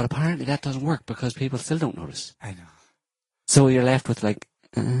apparently that doesn't work because people still don't notice. I know. So you're left with okay.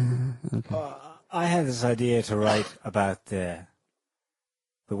 I had this idea to write about the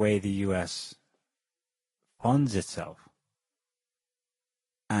way the U.S. funds itself.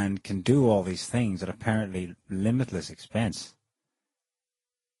 And can do all these things at apparently limitless expense.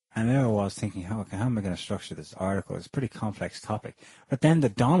 And there I was thinking, how am I going to structure this article? It's a pretty complex topic. But then the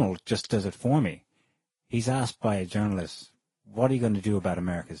Donald just does it for me. He's asked by a journalist, what are you going to do about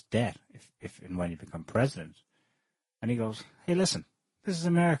America's debt if and when you become president? And he goes, hey, listen, this is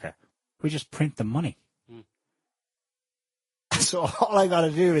America. We just print the money. So all I got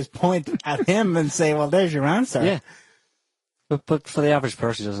to do is point at him and say, well, there's your answer. Yeah. But for the average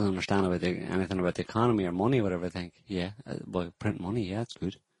person who doesn't understand anything about the economy or money or whatever, they think, print money, yeah, it's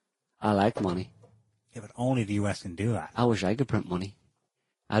good. I like money. Yeah, but only the US can do that. I wish I could print money.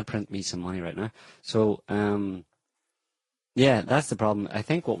 I'd print me some money right now. So, that's the problem. I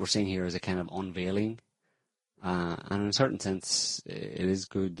think what we're seeing here is a kind of unveiling. And in a certain sense, it is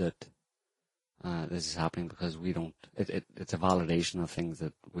good that this is happening because it's a validation of things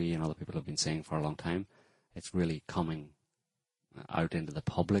that we and other people have been saying for a long time. It's really coming out into the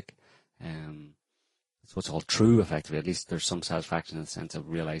public. So it's all true, effectively. At least there's some satisfaction in the sense of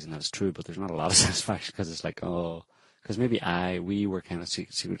realizing that it's true, but there's not a lot of satisfaction because it's like, because maybe we were kind of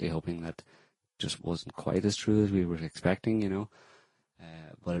secretly hoping that just wasn't quite as true as we were expecting,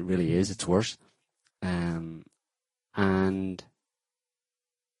 but it really is. It's worse. And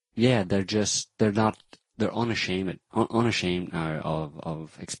they're unashamed now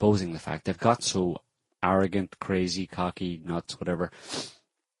of exposing the fact. They've got so arrogant, crazy, cocky, nuts, whatever,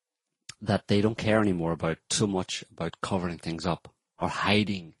 that they don't care anymore so much about covering things up or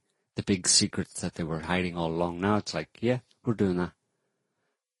hiding the big secrets that they were hiding all along. Now it's like, yeah, we're doing that.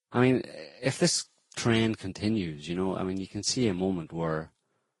 I mean, if this trend continues, you can see a moment where,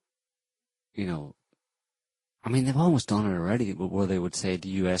 I mean, they've almost done it already, where they would say, the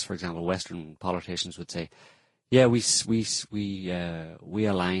US, for example, Western politicians would say, yeah, we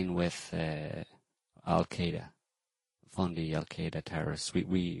align with Al-Qaeda, fund the Al-Qaeda terrorists.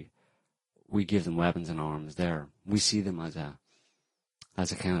 We give them weapons and arms there. We see them as a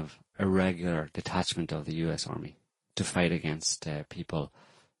kind of irregular detachment of the US Army to fight against people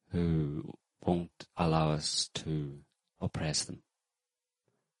who won't allow us to oppress them.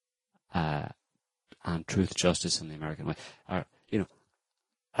 And truth, justice, and the American way.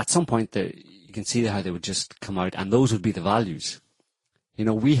 At some point, you can see how they would just come out, and those would be the values.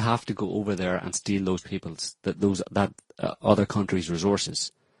 We have to go over there and steal those people's, that other countries'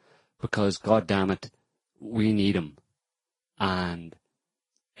 resources, because, God damn it, we need them. And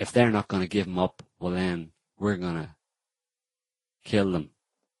if they're not going to give them up, well then, we're going to kill them.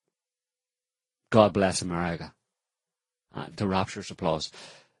 God bless America. To rapturous applause.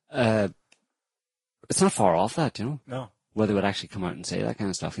 It's not far off that, No. Where they would actually come out and say that kind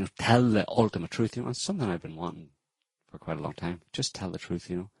of stuff, tell the ultimate truth, it's something I've been wanting for quite a long time. Just tell the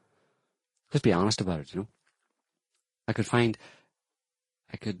truth, Just be honest about it,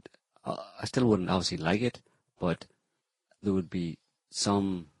 I still wouldn't obviously like it, but there would be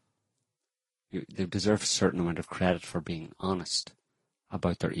they deserve a certain amount of credit for being honest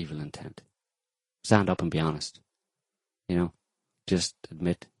about their evil intent. Stand up and be honest, just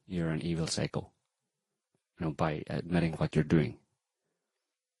admit you're an evil psycho. By admitting what you're doing.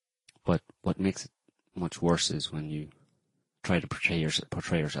 But what makes it much worse is when you try to portray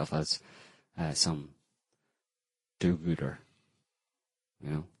yourself as some do-gooder.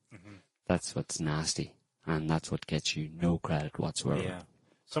 That's what's nasty, and that's what gets you no credit whatsoever. Yeah,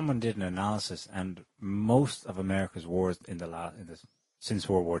 someone did an analysis, and most of America's wars since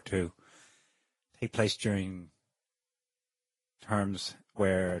World War II take place during terms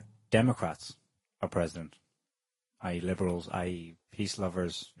where Democrats are president. I.e. liberals, i.e. peace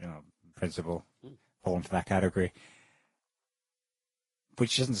lovers, principle, fall into that category.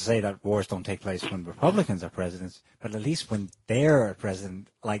 Which isn't to say that wars don't take place when Republicans are presidents, but at least when they're president,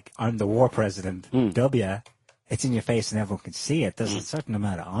 like I'm the war president, it's in your face and everyone can see it. There's a certain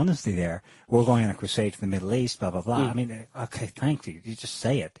amount of honesty there. We're going on a crusade for the Middle East, blah, blah, blah. I mean, okay, thank you. You just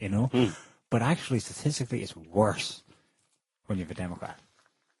say it, But actually, statistically, it's worse when you have a Democrat.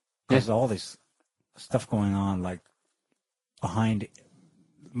 There's all this stuff going on, like, behind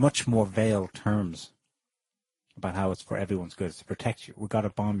much more veiled terms about how it's for everyone's good. It's to protect you. We've got to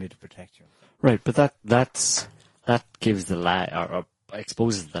bomb you to protect you. Right, but that gives the lie, or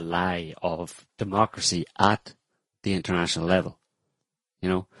exposes the lie of democracy at the international level.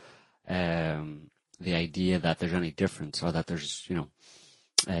 The idea that there's any difference, or that there's,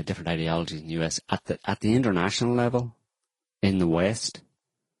 different ideologies in the US. At the international level, in the West,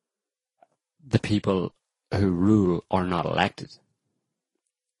 the people who rule are not elected.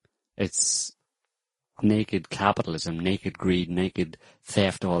 It's naked capitalism, naked greed, naked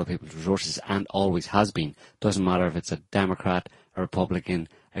theft of all the people's resources, and always has been. Doesn't matter if it's a Democrat, a Republican,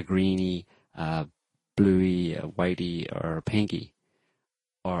 a Greenie, a Bluey, a Whitey, or a Pinky,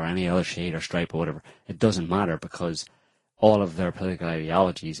 or any other shade or stripe or whatever. It doesn't matter, because all of their political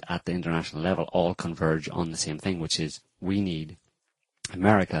ideologies at the international level all converge on the same thing, which is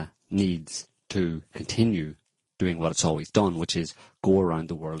America needs to continue doing what it's always done, which is go around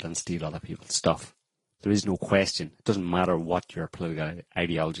the world and steal other people's stuff. There is no question. It doesn't matter what your political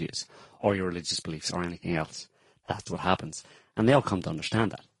ideology is, or your religious beliefs, or anything else. That's what happens. And they all come to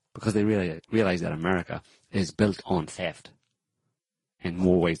understand that, because they realize that America is built on theft in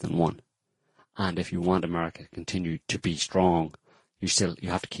more ways than one. And if you want America to continue to be strong, you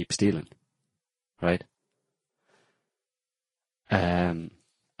have to keep stealing. Right? At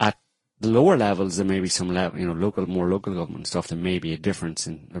the lower levels, there may be some more local government stuff. There may be a difference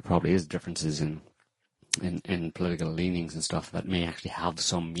there probably is differences in political leanings and stuff that may actually have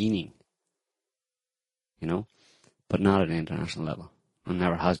some meaning, but not at an international level, and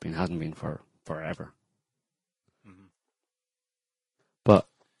never has been, hasn't been for forever. Mm-hmm. But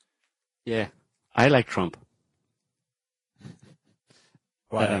yeah, I like Trump.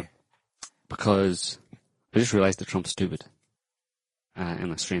 Why? Because I just realized that Trump's stupid,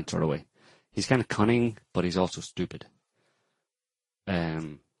 in a strange sort of way. He's kind of cunning, but he's also stupid.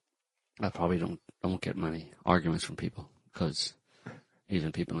 I probably don't get many arguments from people, because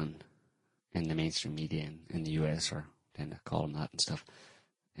even people in the mainstream media in the US are tend to call him that and stuff.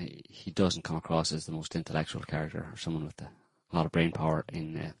 He doesn't come across as the most intellectual character or someone with a lot of brain power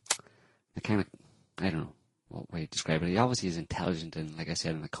in the kind of, I don't know what way to describe it. He obviously is intelligent and, like I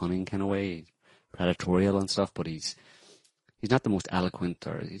said, in a cunning kind of way, predatorial and stuff, but he's not the most eloquent,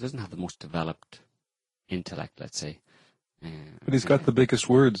 or he doesn't have the most developed intellect, let's say. But he's got the biggest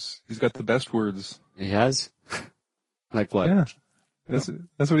words. He's got the best words. He has? Like what? Yeah. That's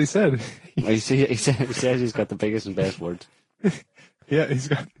what he said. He says he's got the biggest and best words. Yeah, he's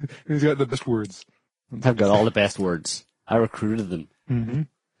got the best words. I've got all the best words. I recruited them. Mm-hmm.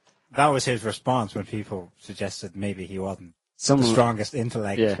 That was his response when people suggested maybe he wasn't the strongest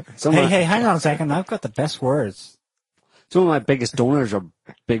intellect. Yeah. Hey, hang on a second. I've got the best words. Some of my biggest donors are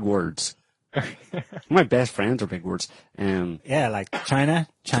big words. My best friends are big words. Yeah, like China.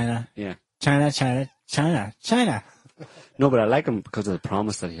 Yeah. China. No, but I like him because of the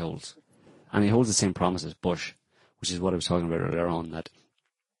promise that he holds. And he holds the same promise as Bush, which is what I was talking about earlier on, that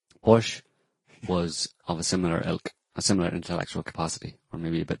Bush was of a similar ilk, a similar intellectual capacity, or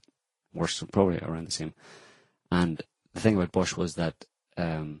maybe a bit worse, probably around the same. And the thing about Bush was that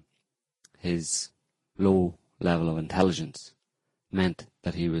his low level of intelligence meant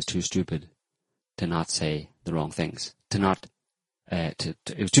that he was too stupid to not say the wrong things, it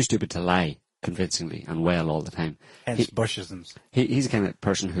was too stupid to lie convincingly and well all the time. Hence Bushisms. He's the kind of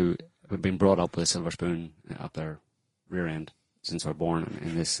person who had been brought up with a silver spoon up their rear end since we're born,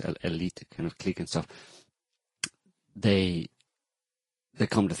 in this elite kind of clique and stuff. They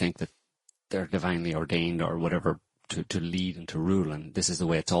come to think that they're divinely ordained or whatever to lead and to rule, and this is the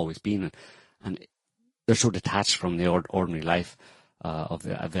way it's always been. And they're so detached from the ordinary life of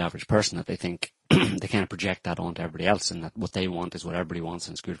the average person that they think they kind of project that onto everybody else, and that what they want is what everybody wants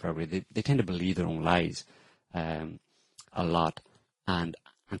and it's good for everybody. They tend to believe their own lies a lot, and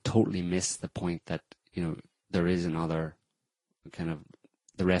totally miss the point that, you know, there is another kind of,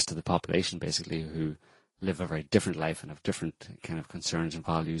 the rest of the population basically, who live a very different life and have different kind of concerns and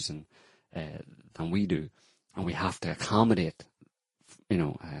values than we do, and we have to accommodate, you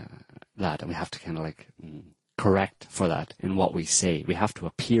know, that, and we have to kind of like correct for that in what we say. We have to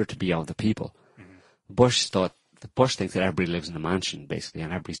appear to be of the people. Mm-hmm. Bush thinks that everybody lives in a mansion basically,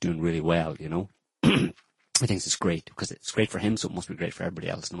 and everybody's doing really well, you know. He thinks it's great because it's great for him, so it must be great for everybody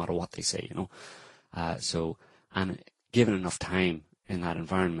else, no matter what they say, you know. And given enough time in that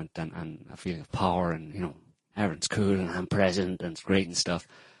environment and a feeling of power, and, you know, everyone's cool and I'm president and it's great and stuff,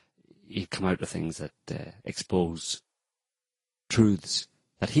 you come out with things that expose truths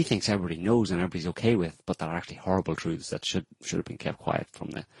that he thinks everybody knows and everybody's okay with, but that are actually horrible truths that should have been kept quiet from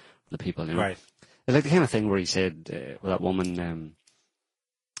the people, you know. Right. It's like the kind of thing where he said with that woman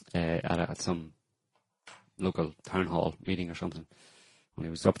at some local town hall meeting or something, when he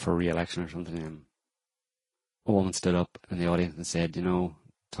was up for re-election or something, a woman stood up in the audience and said, you know,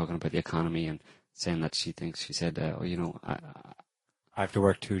 talking about the economy and saying that she said, you know, I have to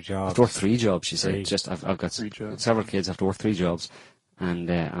work 2 jobs. I have to work 3 jobs, she said. I've got several kids, I have to work 3 jobs.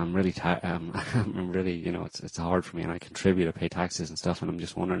 And I'm really tired. I'm really, you know, it's hard for me, and I contribute, I pay taxes and stuff, and I'm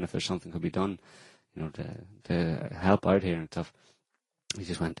just wondering if there's something could be done, you know, to help out here and stuff. He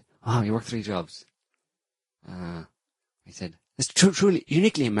just went, "Oh, you work 3 jobs." He said, "It's truly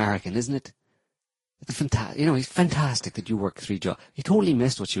uniquely American, isn't it? It's you know, it's fantastic that you work 3 jobs." He totally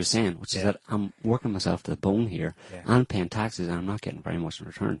missed what she was saying, which is that I'm working myself to the bone here and paying taxes, and I'm not getting very much in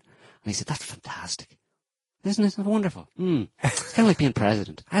return. And he said, "That's fantastic. Isn't it wonderful? It's kind of like being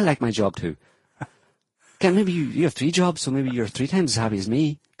president. I like my job too. Okay, maybe you have 3 jobs, so maybe you're 3 times as happy as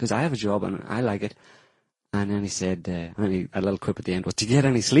me, because I have a job and I like it." And then he said, a little quip at the end was, "Did you get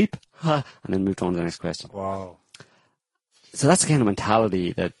any sleep?" And then moved on to the next question. Wow. So that's the kind of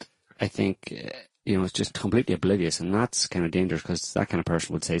mentality that I think, you know, is just completely oblivious, and that's kind of dangerous, because that kind of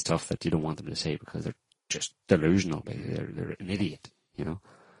person would say stuff that you don't want them to say because they're just delusional. They're an idiot, you know.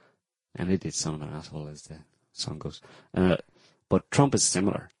 An idiot's son of an asshole, as the song goes. But Trump is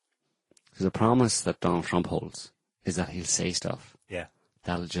similar. Because the promise that Donald Trump holds is that he'll say stuff. Yeah.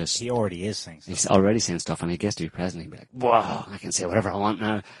 That'll just... He already is saying stuff. He's already saying stuff, and he gets to be president, he'll be like, "Whoa, I can say whatever I want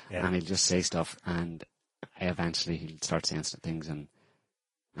now." Yeah. And he'll just say stuff, and eventually he'll start saying things, and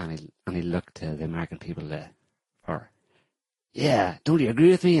he'll look to the American people "Yeah, don't you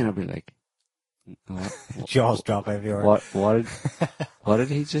agree with me?" And I'll be like... Jaws drop everywhere. What did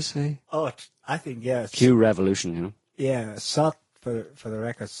he just say? Oh, I think, yeah. Cue revolution, you know. Yeah, Sot, for the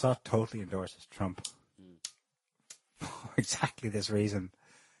record, Sot totally endorses Trump. For exactly this reason.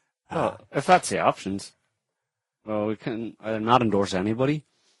 Well, if that's the options, well, we can either not endorse anybody,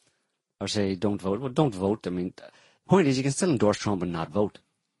 or say don't vote. Well, don't vote. I mean, the point is you can still endorse Trump and not vote.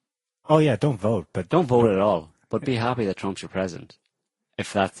 Oh yeah, don't vote, but don't vote at all. But be happy that Trump's your president.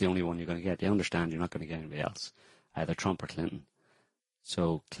 If that's the only one you're going to get, you understand you're not going to get anybody else, either Trump or Clinton.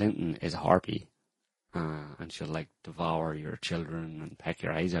 So Clinton is a harpy, and she'll like devour your children and peck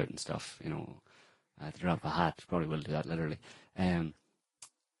your eyes out and stuff. You know, at the drop of a hat, she probably will do that literally.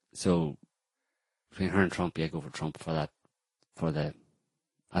 So between her and Trump, yeah, go for Trump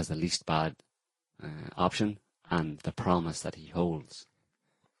as the least bad option, and the promise that he holds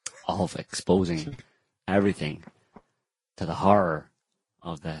of exposing everything to the horror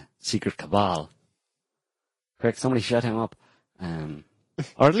of the secret cabal. Quick, somebody shut him up.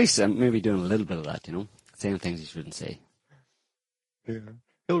 Or at least maybe doing a little bit of that, you know, saying things he shouldn't say. Yeah.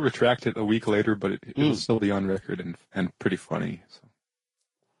 He'll retract it a week later, but it'll still be on record and pretty funny. So.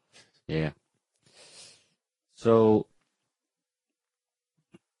 Yeah. So,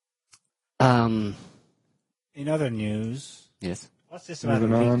 in other news, yes. What's this about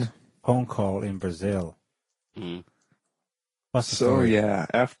a phone call in Brazil? What's the story? Yeah,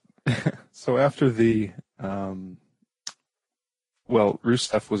 after the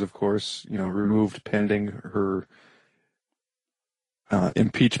Rousseff was, of course, removed pending her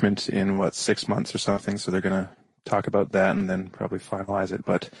impeachment in 6 months or something. So they're going to talk about that and then probably finalize it.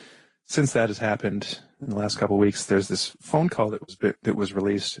 But since that has happened in the last couple of weeks, there's this phone call that was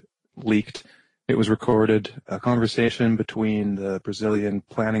leaked. It was recorded, a conversation between the Brazilian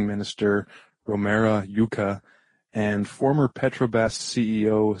planning minister Romero Jucá and former Petrobras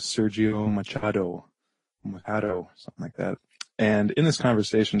CEO Sergio Machado, something like that. And in this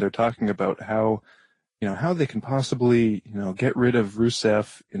conversation, they're talking about how they can possibly, get rid of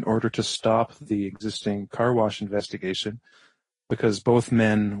Rousseff in order to stop the existing car wash investigation, because both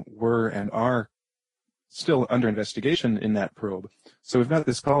men were and are still under investigation in that probe. So we've got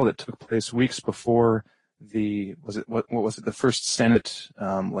this call that took place weeks before the first Senate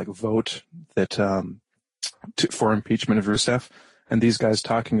vote that for impeachment of Rousseff, and these guys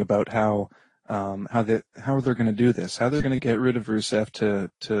talking about how they're going to do this, how they're going to get rid of Rousseff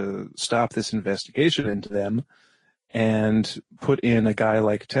to stop this investigation into them, and put in a guy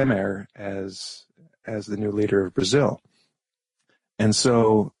like Temer as the new leader of Brazil. And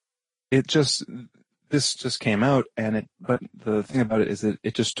so this just came out, but the thing about it is that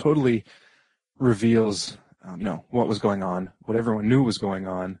it just totally reveals, what was going on, what everyone knew was going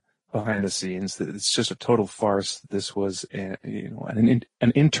on behind the scenes. That it's just a total farce. This was an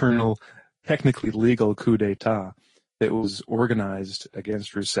internal, technically legal coup d'état that was organized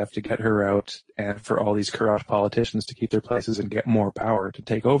against Rousseff to get her out, and for all these corrupt politicians to keep their places and get more power, to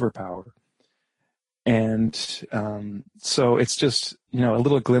take over power. And so it's just, a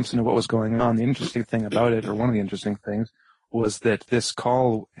little glimpse into what was going on. The interesting thing about it, or one of the interesting things, was that this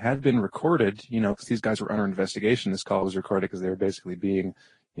call had been recorded, because these guys were under investigation. This call was recorded because they were basically being,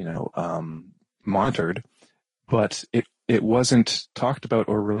 monitored. But it wasn't talked about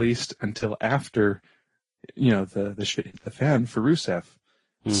or released until after, the shit hit the fan for Rousseff.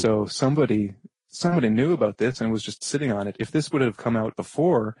 So somebody knew about this and was just sitting on it. If this would have come out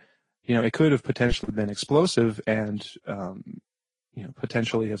before, it could have potentially been explosive and,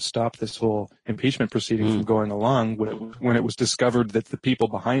 potentially have stopped this whole impeachment proceeding from going along when it was discovered that the people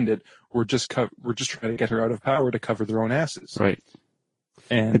behind it were just trying to get her out of power to cover their own asses. Right.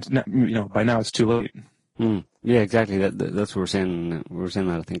 And, by now it's too late. Yeah, exactly. That's what we're saying. We were saying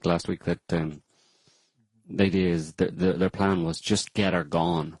that, I think, last week, that the idea is their plan was just get her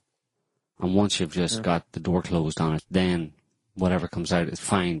gone. And once you've just got the door closed on it, then whatever comes out is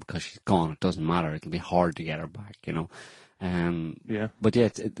fine because she's gone. It doesn't matter. It'll be hard to get her back, But yeah,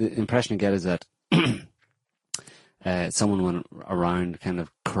 the impression you get is that someone went around kind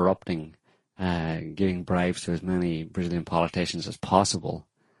of corrupting, giving bribes to as many Brazilian politicians as possible,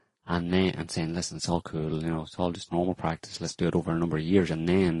 and saying, listen, it's all cool, it's all just normal practice. Let's do it over a number of years. And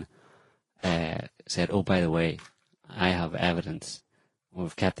then said, oh, by the way, I have evidence.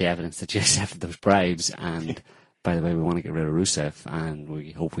 We've kept the evidence that you accepted those bribes, and by the way, we want to get rid of Rousseff, and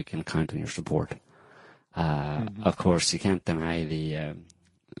we hope we can count on your support. Of course, you can't deny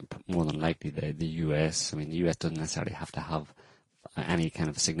more than likely the US. I mean, the US doesn't necessarily have to have any kind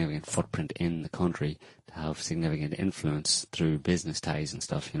of significant footprint in the country to have significant influence through business ties and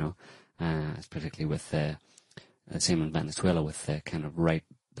stuff, particularly with the same in Venezuela, with the kind of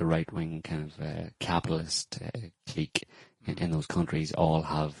the right-wing kind of capitalist clique in those countries all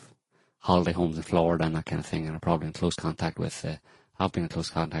have holiday homes in Florida and that kind of thing, and are probably in close contact with, have been in close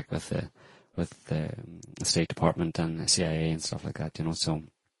contact with the State Department and the CIA and stuff like that, so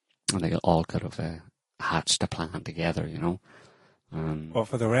they all could have hatched a plan together, Well,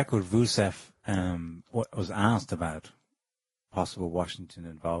 for the record, Rousseff was asked about possible Washington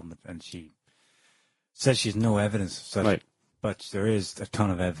involvement, and she says she's no evidence of such, right. but there is a ton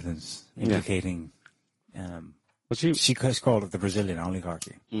of evidence indicating. She called it the Brazilian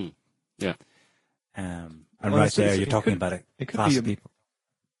oligarchy. Mm. Yeah. And right there, you're talking about a class of people.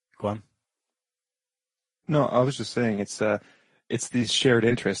 Go on. No, I was just saying it's these shared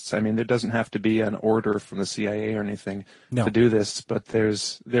interests. I mean, there doesn't have to be an order from the CIA or anything to do this, but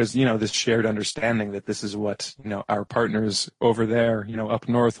there's this shared understanding that this is what our partners over there up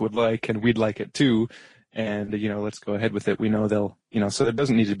north would like, and we'd like it too, and let's go ahead with it. We know they'll so there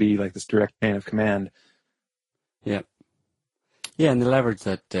doesn't need to be like this direct chain of command. Yeah, and the leverage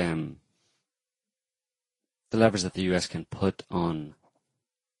that the US can put on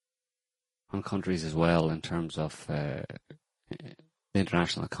countries as well in terms of the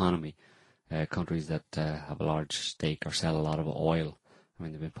international economy, countries that have a large stake or sell a lot of oil. I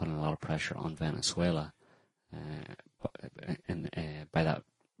mean, they've been putting a lot of pressure on Venezuela,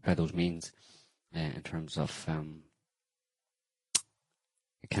 by those means, in terms of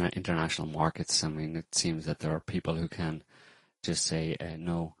kind of international markets. I mean, it seems that there are people who can just say,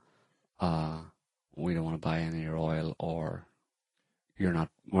 no, we don't want to buy any of your oil, or we're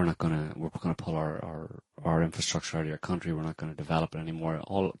going to pull our infrastructure out of your country. We're not going to develop it anymore.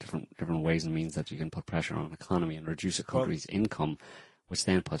 All different ways and means that you can put pressure on an economy and reduce a country's income, which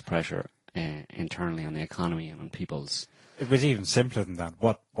then puts pressure internally on the economy and on people's. It was even simpler than that.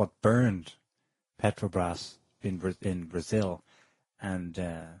 What burned Petrobras in Brazil and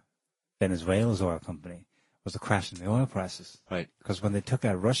Venezuela's oil company was the crash in the oil prices. Right. Because when they took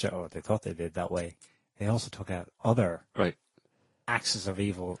out Russia, or they thought they did that way, they also took out other axis of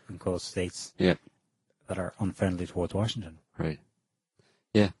evil in closed states that are unfriendly towards Washington. Right.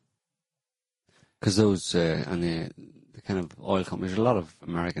 Yeah. Because those, and the kind of oil companies, there's a lot of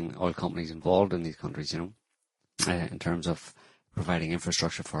American oil companies involved in these countries, in terms of providing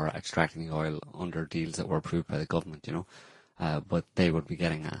infrastructure for extracting the oil under deals that were approved by the government, but they would be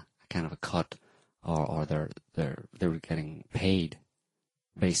getting a kind of a cut, or they were getting paid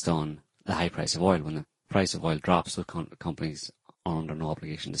based on the high price of oil. When the price of oil drops, the companies are under no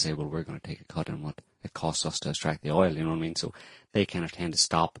obligation to say, well, we're going to take a cut in what it costs us to extract the oil, you know what I mean? So they kind of tend to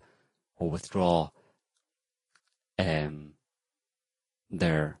stop or withdraw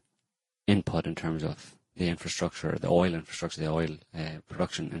their input in terms of the infrastructure, the oil infrastructure, the oil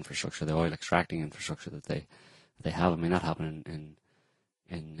production infrastructure, the oil extracting infrastructure that they have. I mean, that happened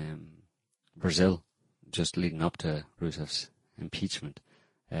in Brazil just leading up to Rousseff's impeachment.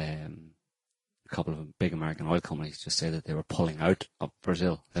 A couple of big American oil companies just say that they were pulling out of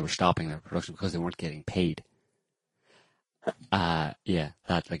Brazil. They were stopping their production because they weren't getting paid. That,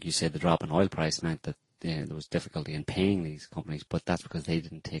 like you said, the drop in oil price meant that there was difficulty in paying these companies, but that's because they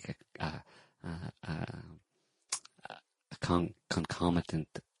didn't take a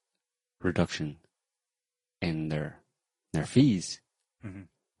concomitant reduction in their fees,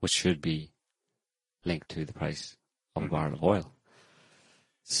 which should be linked to the price of a barrel of oil.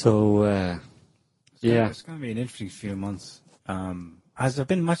 So, it's going to be an interesting few months. Has there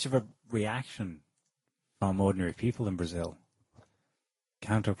been much of a reaction from ordinary people in Brazil?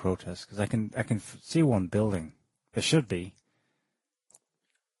 Counter protests? Because I can see one building. There should be.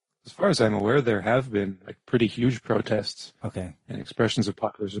 As far as I'm aware, there have been pretty huge protests. Okay. And expressions of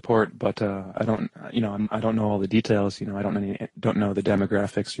popular support, but I don't know all the details. I don't know the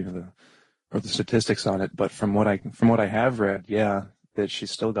demographics, or the statistics on it. But from what I have read, that she's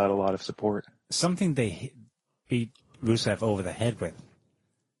still got a lot of support. Something they beat Rousseff over the head with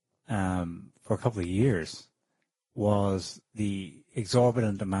for a couple of years was the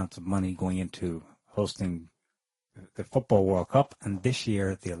exorbitant amounts of money going into hosting the Football World Cup and this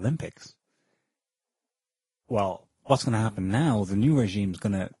year the Olympics. Well, what's going to happen now? The new regime is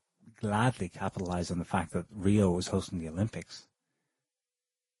going to gladly capitalize on the fact that Rio is hosting the Olympics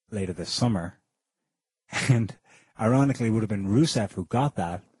later this summer. And ironically, it would have been Rousseff who got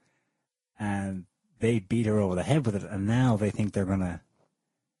that, and they beat her over the head with it, and now they think they're going to,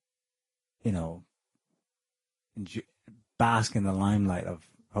 bask in the limelight of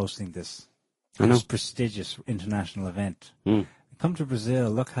hosting this prestigious international event. Come to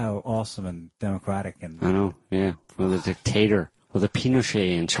Brazil, look how awesome and democratic. And I know, yeah. With a dictator, with a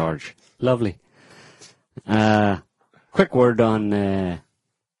Pinochet in charge. Lovely. Quick word on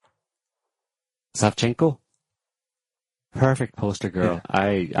Savchenko. Perfect poster girl.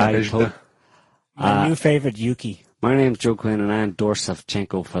 Yeah. My new favorite, Yuki. My name's Joe Quinn, and I endorse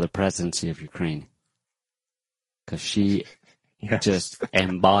Savchenko for the presidency of Ukraine. Because she just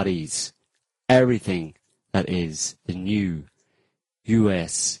embodies everything that is the new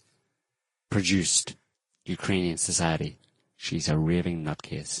US produced Ukrainian society. She's a raving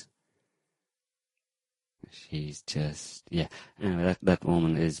nutcase. She's just, yeah. Anyway, that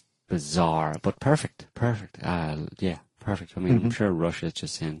woman is bizarre, but perfect. Yeah, perfect. I mean, I'm sure Russia's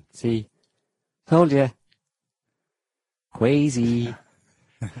just saying, see, told you. Crazy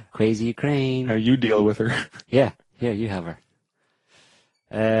Ukraine. How you deal with her. Yeah, you have her.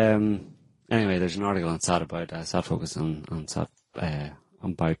 Anyway, there's an article on SAT about SAT focus on SAT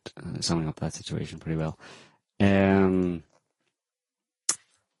about summing up that situation pretty well.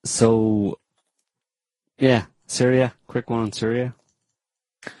 So, yeah, Syria. Quick one on Syria.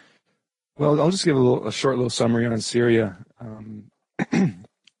 Well, I'll just give a short little summary on Syria.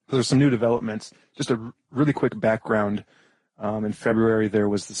 There's some new developments. Just a really quick background. In February, there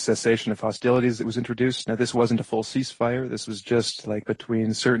was the cessation of hostilities that was introduced. Now, this wasn't a full ceasefire. This was just like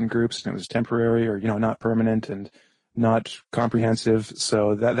between certain groups, and it was temporary or, not permanent and not comprehensive.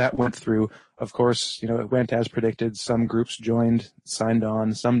 So that went through. Of course, it went as predicted. Some groups joined, signed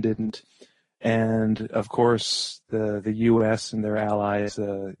on, some didn't. And of course, the U.S. and their allies,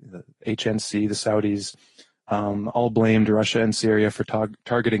 the HNC, the Saudis, all blamed Russia and Syria for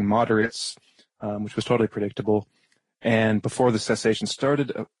targeting moderates, which was totally predictable. And before the cessation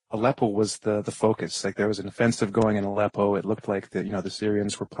started, Aleppo was the focus. Like, there was an offensive going in Aleppo. It looked like the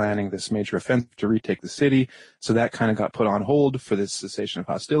Syrians were planning this major offensive to retake the city. So that kind of got put on hold for this cessation of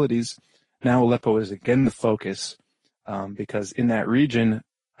hostilities. Now Aleppo is again the focus, because in that region,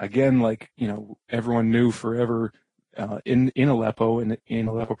 again, everyone knew forever, in Aleppo, in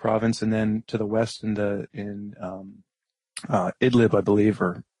Aleppo province, and then to the west in Idlib, I believe,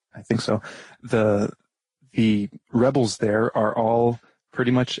 or I think so. The rebels there are all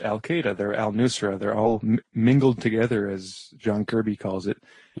pretty much Al-Qaeda. They're al-Nusra. They're all mingled together, as John Kirby calls it.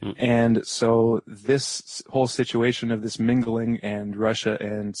 Mm. And so this whole situation of this mingling and Russia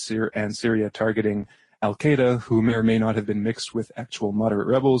and Syria targeting Al-Qaeda, who may or may not have been mixed with actual moderate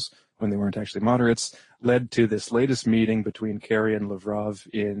rebels when they weren't actually moderates, led to this latest meeting between Kerry and Lavrov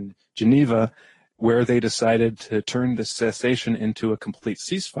in Geneva, where they decided to turn the cessation into a complete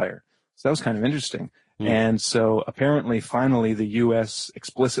ceasefire. So that was kind of interesting. And so apparently, finally, the U.S.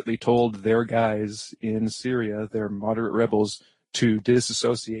 explicitly told their guys in Syria, their moderate rebels, to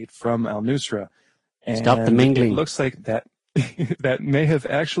disassociate from al-Nusra. And stop the mingling. It looks like that may have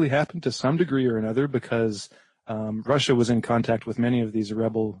actually happened to some degree or another, because Russia was in contact with many of these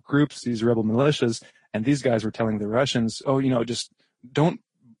rebel groups, these rebel militias, and these guys were telling the Russians, just don't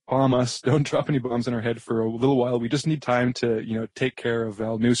bomb us, don't drop any bombs in our head for a little while. We just need time to, take care of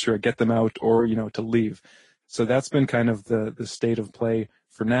al-Nusra, get them out, or, to leave. So that's been kind of the state of play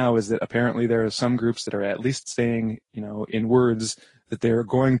for now, is that apparently there are some groups that are at least saying, in words, that they're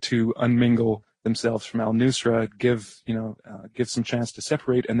going to unmingle themselves from al-Nusra, give some chance to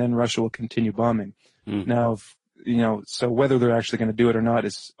separate, and then Russia will continue bombing. Now, so whether they're actually going to do it or not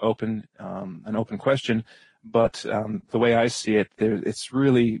is an open question. But the way I see it, it's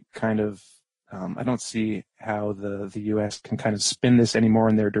really kind of, I don't see how the U.S. can kind of spin this anymore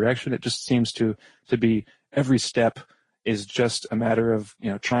in their direction. It just seems to be every step is just a matter of,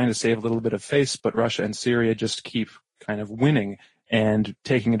 trying to save a little bit of face, but Russia and Syria just keep kind of winning and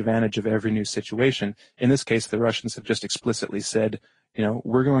taking advantage of every new situation. In this case, the Russians have just explicitly said,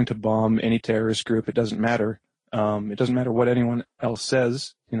 we're going to bomb any terrorist group. It doesn't matter. It doesn't matter what anyone else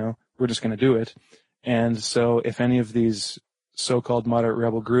says, we're just going to do it. And so if any of these so-called moderate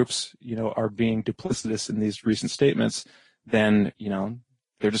rebel groups, are being duplicitous in these recent statements, then,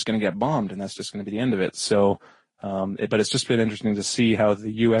 they're just going to get bombed, and that's just going to be the end of it. So, but it's just been interesting to see how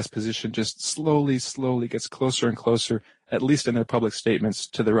the U.S. position just slowly gets closer and closer, at least in their public statements,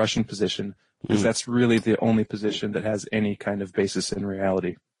 to the Russian position, because that's really the only position that has any kind of basis in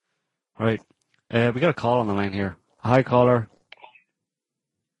reality. Right. We got a call on the line here. Hi, caller.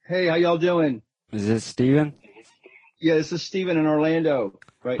 Hey, how y'all doing? Is this Stephen? Yeah, this is Stephen in Orlando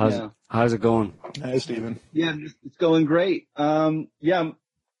now. How's it going? Hi, Stephen. Yeah, it's going great.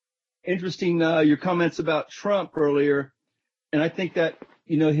 Interesting, your comments about Trump earlier. And I think that,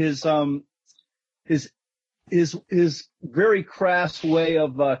 his very crass way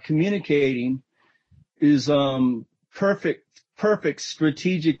of communicating is perfect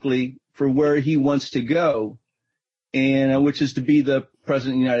strategically for where he wants to go, and which is to be the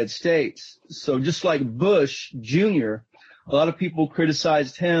president of the United States. So just like Bush Jr., a lot of people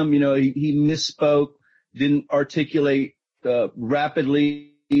criticized him. He misspoke, didn't articulate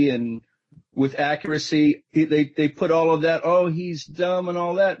rapidly and with accuracy. They put all of that, he's dumb and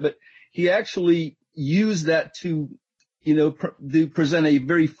all that, but he actually used that to, to present a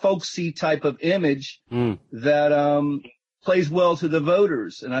very folksy type of image that plays well to the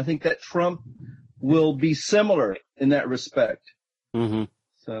voters. And I think that Trump will be similar in that respect. Mm-hmm.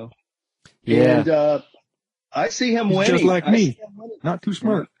 So, yeah. And I see him winning. Just like me. Not too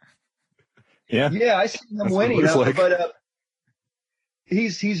smart. Yeah. Yeah, I see him winning. But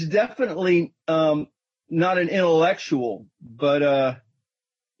he's definitely not an intellectual, but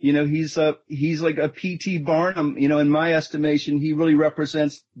he's like a P.T. Barnum. In my estimation, he really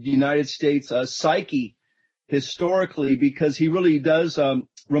represents the United States psyche historically, because he really does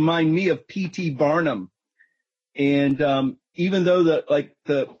remind me of P.T. Barnum. And even though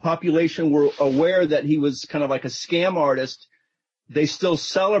the population were aware that he was kind of like a scam artist, they still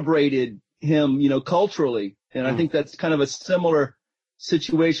celebrated him, culturally. And I think that's kind of a similar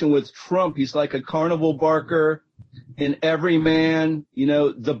situation with Trump. He's like a carnival barker, an everyman,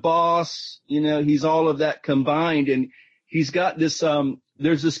 the boss, he's all of that combined. And he's got this,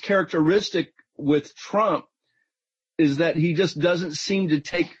 there's this characteristic with Trump, is that he just doesn't seem to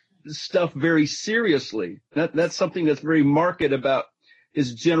take stuff very seriously. That's something that's very marked about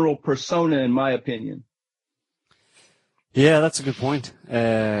his general persona, in my opinion. Yeah, that's a good point.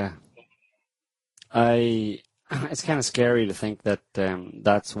 It's kind of scary to think that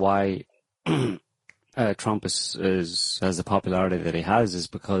that's why Trump has the popularity that he has, is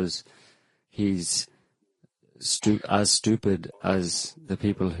because he's as stupid as the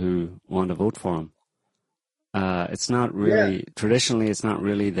people who want to vote for him. It's not really traditionally. It's not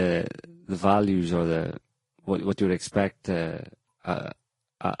really the values or what you would expect a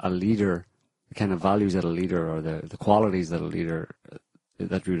leader, the kind of values that a leader, or the qualities that a leader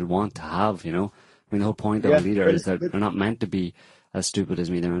that you would want to have. I mean, the whole point of a leader is that they're not meant to be as stupid as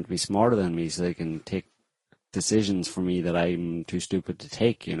me. They're meant to be smarter than me, so they can take decisions for me that I'm too stupid to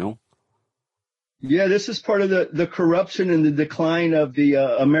take. Yeah, this is part of the corruption and the decline of the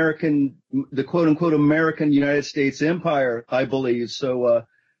the quote unquote American United States empire, I believe. So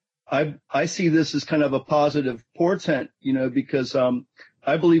I see this as kind of a positive portent, because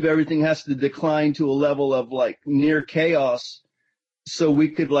I believe everything has to decline to a level of like near chaos, so we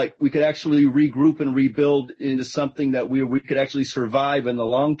could actually regroup and rebuild into something that we could actually survive in the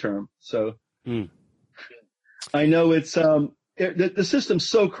long term. So I know it's the system's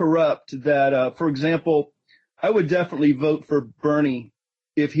so corrupt that, for example, I would definitely vote for Bernie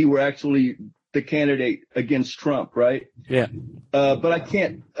if he were actually the candidate against Trump, right? Yeah. But I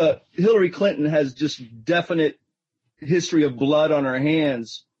can't. Hillary Clinton has just definite history of blood on her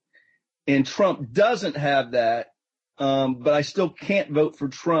hands, and Trump doesn't have that. But I still can't vote for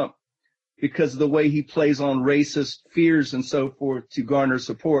Trump because of the way he plays on racist fears and so forth to garner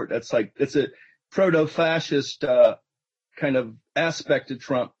support. It's a proto-fascist kind of aspect of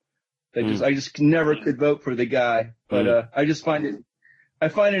Trump. I just never could vote for the guy. But I just find it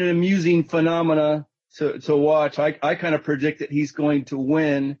an amusing phenomena to watch. I kind of predict that he's going to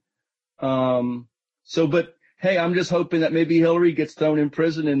win. But hey, I'm just hoping that maybe Hillary gets thrown in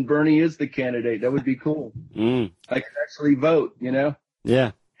prison and Bernie is the candidate. That would be cool. I could actually vote,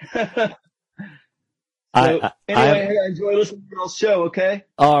 Yeah. Anyway, I enjoy listening to your show, okay?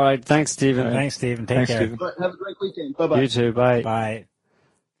 All right. Thanks, Stephen. Thanks, Stephen. Take care. Stephen. Have a great weekend. Bye-bye. You too. Bye. Bye.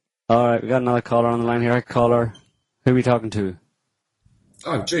 All right. We got another caller on the line here. Hi, caller. Who are we talking to?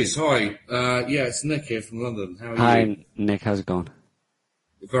 Oh, geez. Hi. Yeah, it's Nick here from London. How are you? Hi, Nick. How's it going?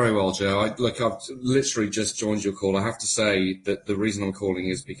 Very well, Joe. I've literally just joined your call. I have to say that the reason I'm calling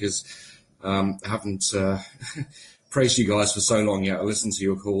is because I haven't praised you guys for so long yet. I listened to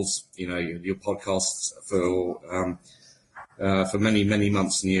your calls, your podcasts for many, many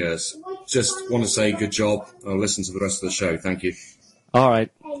months and years. Just want to say good job. I'll listen to the rest of the show. Thank you. All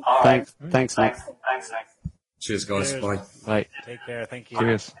right. Thanks, Nick. Cheers, guys. Cheers. Bye. Bye. Take care. Thank you.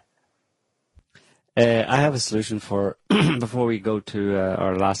 Cheers. I have a solution for, before we go to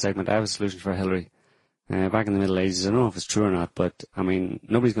our last segment, I have a solution for Hillary. Back in the Middle Ages, I don't know if it's true or not, but, I mean,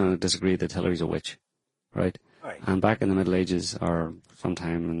 nobody's going to disagree that Hillary's a witch, right? And back in the Middle Ages, or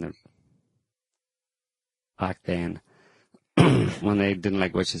sometime back then, when they didn't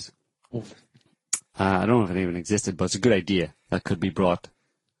like witches, I don't know if it even existed, but it's a good idea that could be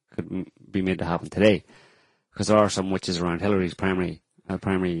made to happen today. Because there are some witches around. Hillary's primary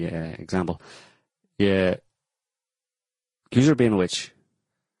example. Yeah, accuse her of being a witch,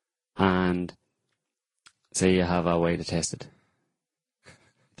 and say you have a way to test it.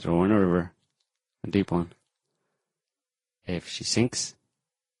 Throw her in a river, a deep one. If she sinks,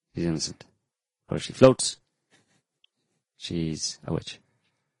 she's innocent. But if she floats, she's a witch.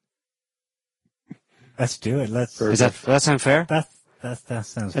 Let's do it. Does that sound fair? That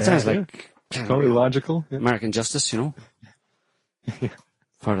sounds fair. It sounds like totally logical. Yeah. American justice, For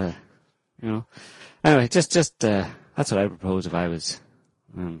the, Anyway, just That's what I propose if I was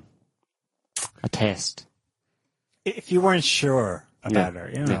a test. If you weren't sure about her,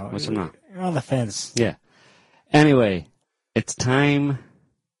 which I'm not. You're on the fence. Yeah. Anyway, it's time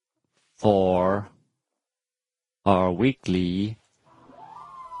for our weekly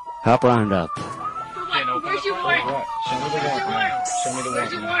Cop Roundup. Where's your warrant? Show me the warrant, man. Show me the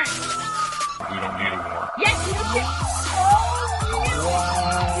Where's your warrant? We don't need a warrant. Yes, you do.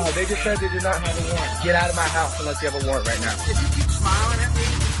 Wow, they just said they did not have a warrant. Get out of my house unless you have a warrant right now. If you keep smiling at me,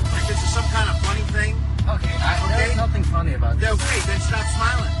 like this is some kind of funny thing. Okay, There's nothing funny about this. Okay, then stop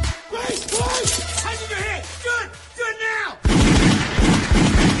smiling. Wait! Hands in your head! Good now!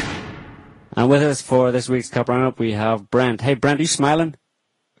 And with us for this week's Cop Roundup, we have Brent. Hey, Brent, are you smiling?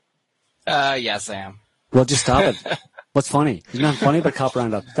 Yes, I am. Well, just stop it. What's funny? There's nothing funny about Cop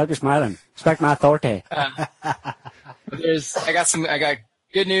Roundup. Stop your smiling. Respect my authority. I got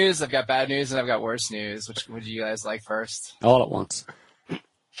good news, I've got bad news, and I've got worse news. Which would you guys like first? All at once.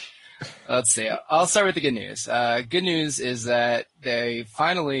 Let's see. I'll start with the good news. Good news is that they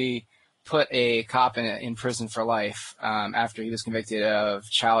finally put a cop in prison for life after he was convicted of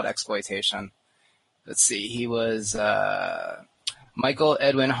child exploitation. Let's see. He was Michael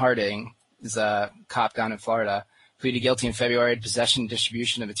Edwin Harding, is a cop down in Florida, pleaded guilty in February to possession and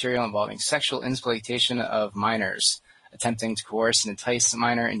distribution of material involving sexual exploitation of minors, attempting to coerce and entice a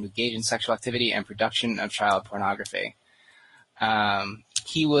minor into engage in sexual activity and production of child pornography.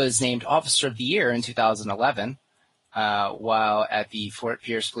 He was named Officer of the Year in 2011 while at the Fort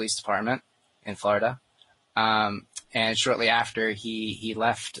Pierce Police Department in Florida. And shortly after, he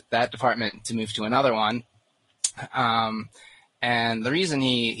left that department to move to another one. And the reason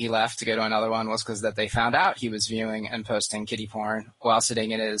he left to go to another one was because that they found out he was viewing and posting kiddie porn while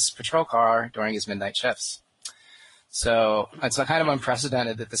sitting in his patrol car during his midnight shifts. So it's kind of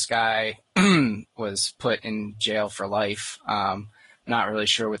unprecedented that this guy was put in jail for life. Not really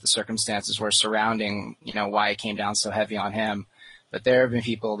sure what the circumstances were surrounding, why it came down so heavy on him. But there have been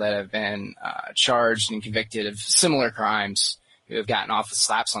people that have been charged and convicted of similar crimes who have gotten off with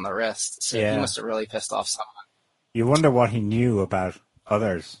slaps on the wrist. So he must have really pissed off someone. You wonder what he knew about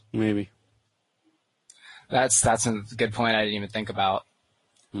others. Maybe. That's a good point I didn't even think about.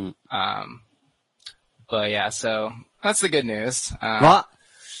 But yeah, so that's the good news. What?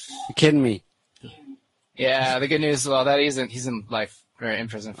 You're kidding me. Yeah, the good news, well, that he's in life, or in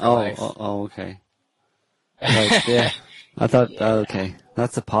prison for life. Oh, okay. Right, yeah. I thought, okay,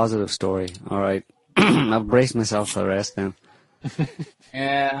 that's a positive story. All right. I've braced myself for the rest then.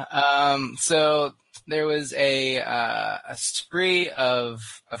 Yeah, so there was a spree of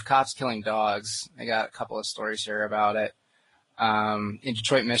cops killing dogs. I got a couple of stories here about it. In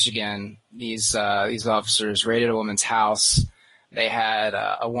Detroit, Michigan, these officers raided a woman's house. They had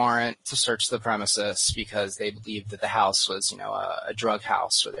a warrant to search the premises because they believed that the house was, a drug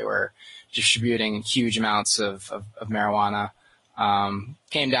house where they were distributing huge amounts of marijuana.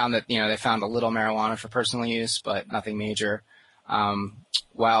 Came down that, they found a little marijuana for personal use, but nothing major.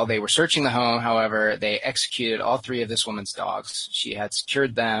 While they were searching the home, however, they executed all three of this woman's dogs. She had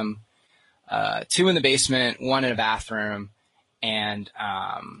secured them, 2 in the basement, 1 in a bathroom, and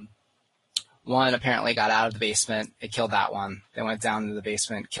one apparently got out of the basement. They killed that one. They went down into the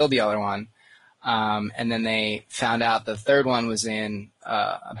basement, killed the other one. And then they found out the third one was in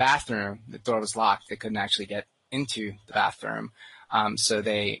a bathroom. The door was locked. They couldn't actually get into the bathroom. So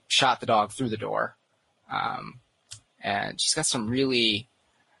they shot the dog through the door. And she's got some really,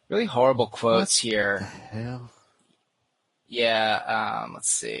 really horrible quotes here. What the hell? Yeah, let's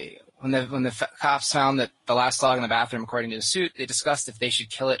see. When the cops found that the last dog in the bathroom, according to the suit, they discussed if they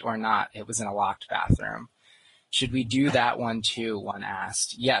should kill it or not. It was in a locked bathroom. Should we do that one too? One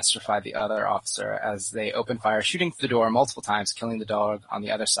asked. Yes, replied the other officer as they opened fire, shooting through the door multiple times, killing the dog on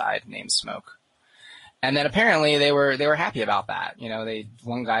the other side, named Smoke. And then apparently they were happy about that.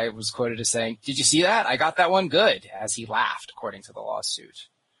 One guy was quoted as saying, "Did you see that? I got that one good," as he laughed, according to the lawsuit.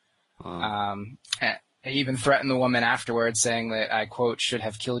 He even threatened the woman afterwards, saying that, I quote, "should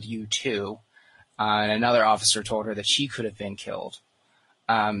have killed you too." And another officer told her that she could have been killed.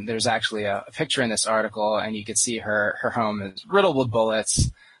 There's actually a picture in this article, and you could see her home is riddled with bullets.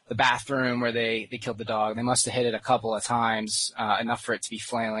 The bathroom where they killed the dog, they must have hit it a couple of times, enough for it to be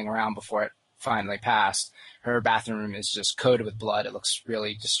flailing around before it finally passed. Her bathroom is just coated with blood. It looks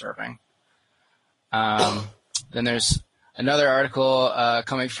really disturbing. Then there's another article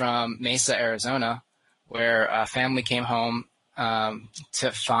coming from Mesa, Arizona, where a family came home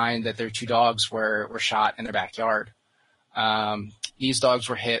to find that their 2 dogs were shot in their backyard. These dogs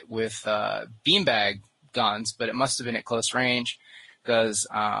were hit with beanbag guns, but it must have been at close range because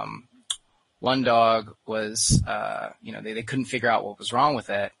one dog was, they couldn't figure out what was wrong with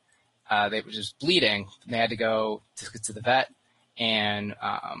it. They were just bleeding. They had to go to the vet. And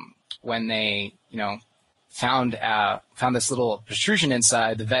when they, found this little protrusion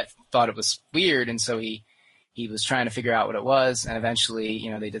inside, the vet thought it was weird. And so he was trying to figure out what it was. And eventually,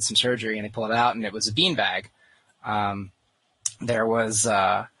 they did some surgery and they pulled it out, and it was a beanbag. There was,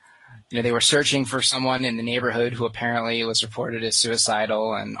 they were searching for someone in the neighborhood who apparently was reported as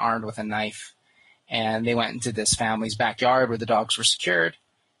suicidal and armed with a knife. And they went into this family's backyard where the dogs were secured,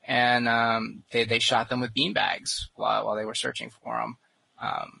 and they shot them with beanbags while they were searching for them.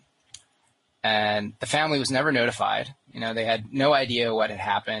 And the family was never notified. They had no idea what had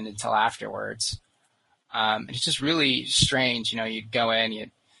happened until afterwards. It's just really strange. You'd go in,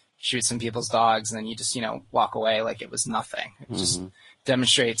 you'd shoot some people's dogs, and then you just, walk away like it was nothing. It just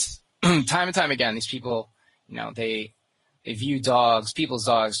demonstrates time and time again, these people, they view people's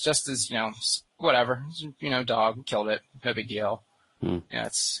dogs just as, whatever, dog, killed it, no big deal.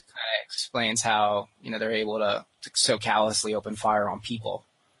 It's kind of explains how, they're able to so callously open fire on people.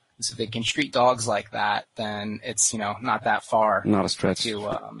 And so if they can treat dogs like that, then it's, not that far. Not a stretch.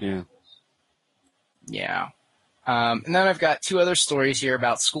 Yeah. And then I've got two other stories here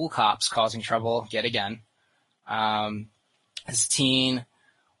about school cops causing trouble yet again. This teen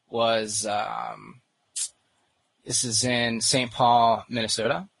was, this is in St. Paul,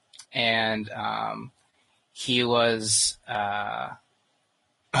 Minnesota, and he was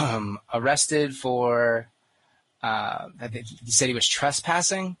arrested for, he said he was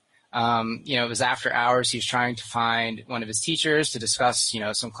trespassing. It was after hours. He was trying to find one of his teachers to discuss,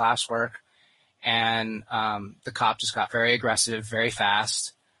 some classwork. And the cop just got very aggressive, very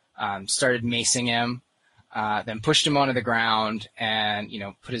fast, started macing him, then pushed him onto the ground and,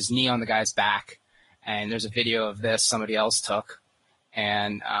 put his knee on the guy's back. And there's a video of this somebody else took.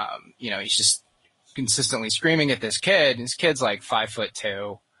 And, he's just consistently screaming at this kid. And this kid's like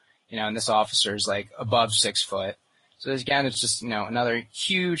 5'2", and this officer's like above 6 foot. So again, it's just, another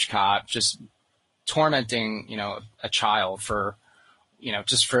huge cop just tormenting, a child for,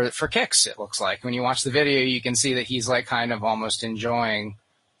 just for kicks, it looks like. When you watch the video, you can see that he's like kind of almost enjoying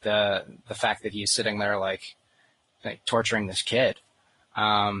the fact that he's sitting there like torturing this kid.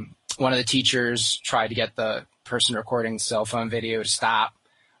 One of the teachers tried to get the person recording the cell phone video to stop.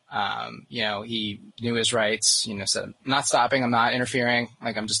 He knew his rights, said, I'm not stopping, I'm not interfering,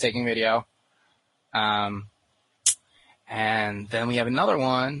 like I'm just taking video. And then we have another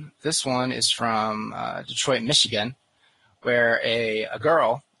one. This one is from Detroit, Michigan, where a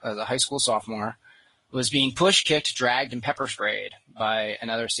girl, a high school sophomore, was being pushed, kicked, dragged, and pepper sprayed by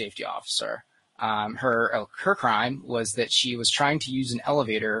another safety officer. Her crime was that she was trying to use an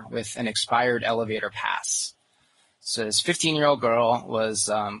elevator with an expired elevator pass. So this 15-year-old girl was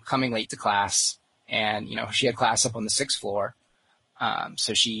coming late to class, and she had class up on the 6th floor.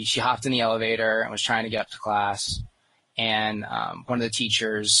 So she hopped in the elevator and was trying to get up to class. And one of the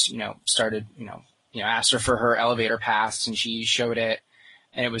teachers, started, asked her for her elevator pass, and she showed it,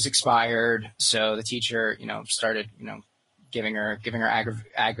 and it was expired. So the teacher, started, giving her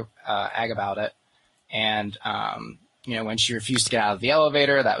ag about it. And, when she refused to get out of the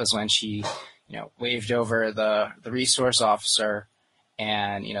elevator, that was when she, waved over the resource officer,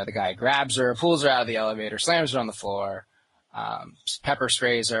 and, the guy grabs her, pulls her out of the elevator, slams her on the floor, pepper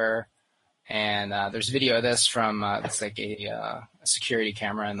sprays her. And there's video of this from it's like a security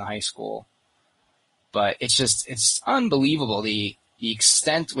camera in the high school. But it's unbelievable the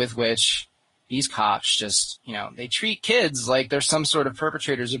extent with which these cops just, they treat kids like they're some sort of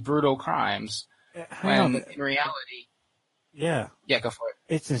perpetrators of brutal crimes. When in reality... Yeah. Yeah, go for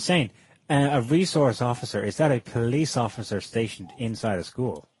it. It's insane. A resource officer, is that a police officer stationed inside a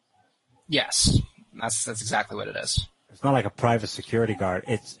school? Yes. That's exactly what it is. It's not like a private security guard.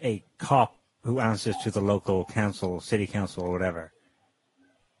 It's a cop who answers to the local council, city council, or whatever.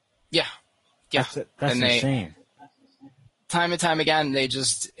 Yeah. Yeah. That's insane. Time and time again, they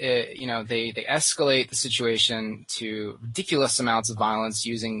just, they escalate the situation to ridiculous amounts of violence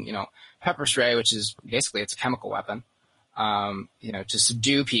using, pepper spray, which is basically, it's a chemical weapon, to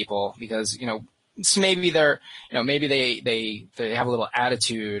subdue people because, so maybe they're, maybe they have a little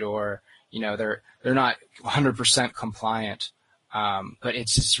attitude or, they're not 100% compliant. But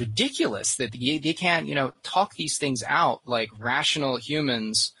it's just ridiculous that they can't, talk these things out like rational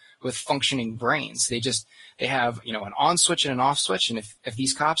humans with functioning brains. They have, an on switch and an off switch. And if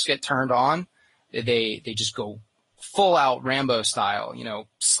these cops get turned on, they just go full out Rambo style,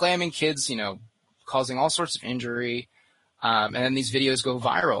 slamming kids, causing all sorts of injury. And then these videos go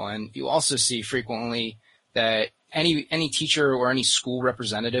viral. And you also see frequently that, any teacher or any school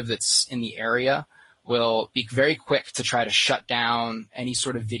representative that's in the area will be very quick to try to shut down any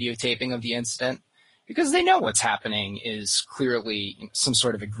sort of videotaping of the incident, because they know what's happening is clearly some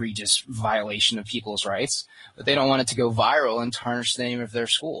sort of egregious violation of people's rights, but they don't want it to go viral and tarnish the name of their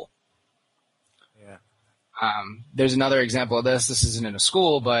school. Yeah. There's another example of this. This isn't in a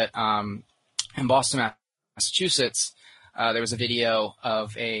school, but in Boston, Massachusetts, there was a video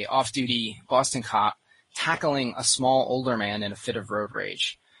of a off-duty Boston cop tackling a small older man in a fit of road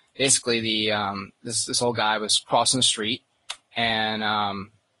rage. Basically, this old guy was crossing the street, and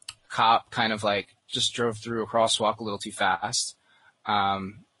cop kind of like just drove through a crosswalk a little too fast.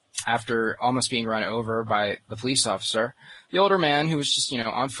 After almost being run over by the police officer, the older man, who was just,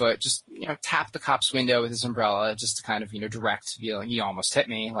 on foot, just, tapped the cop's window with his umbrella just to kind of, direct, you almost hit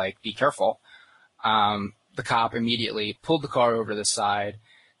me, like, be careful. The cop immediately pulled the car over to the side,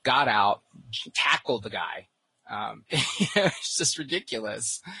 got out, tackled the guy. It's just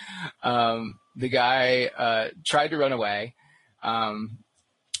ridiculous. The guy tried to run away,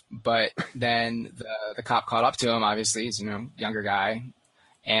 but then the cop caught up to him. Obviously, he's younger guy,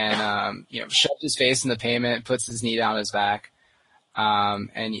 and shoved his face in the pavement, puts his knee down his back.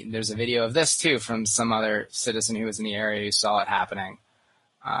 And there's a video of this too from some other citizen who was in the area who saw it happening.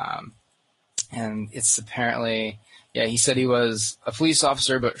 And it's apparently, he said he was a police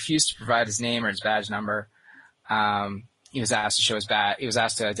officer, but refused to provide his name or his badge number. He was asked to show his badge. He was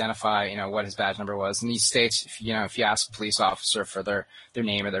asked to identify, what his badge number was. And he states, if you ask a police officer for their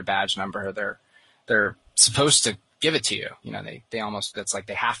name or their badge number, they're supposed to give it to you. They almost, it's like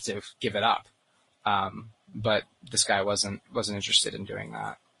they have to give it up. But this guy wasn't interested in doing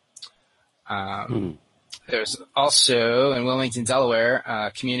that. There's also in Wilmington, Delaware,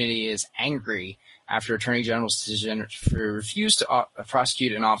 a community is angry after Attorney General's decision to refuse to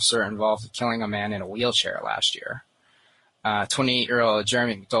prosecute an officer involved in killing a man in a wheelchair last year. 28-year-old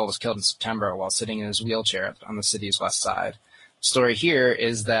Jeremy McDowell was killed in September while sitting in his wheelchair on the city's west side. The story here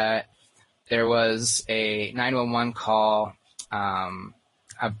is that there was a 911 call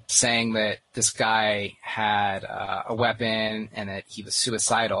saying that this guy had a weapon and that he was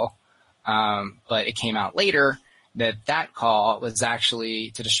suicidal. But it came out later that call was actually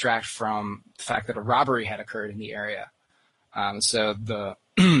to distract from the fact that a robbery had occurred in the area. So the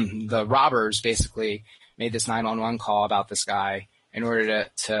the robbers basically made this 911 call about this guy in order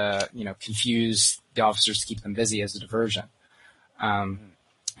to confuse the officers to keep them busy as a diversion.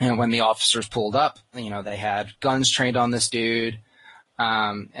 And when the officers pulled up, they had guns trained on this dude,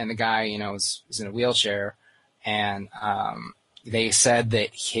 and the guy, was in a wheelchair, and they said that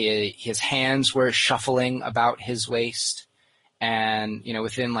his hands were shuffling about his waist, and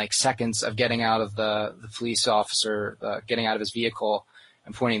within like seconds of getting out of the police officer, getting out of his vehicle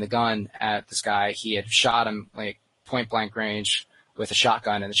and pointing the gun at this guy, he had shot him like point blank range with a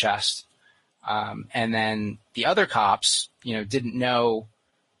shotgun in the chest. And then the other cops, didn't know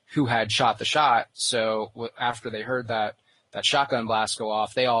who had shot the shot, so after they heard that shotgun blast go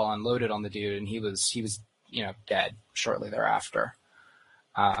off, they all unloaded on the dude, and he was dead shortly thereafter.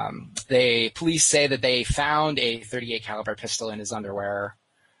 Police say that they found a .38 caliber pistol in his underwear,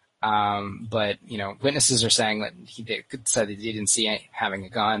 but witnesses are saying that they said that he didn't see having a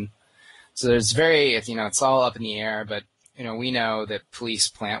gun. So there's it's all up in the air. But we know that police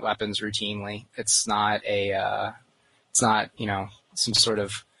plant weapons routinely. It's not some sort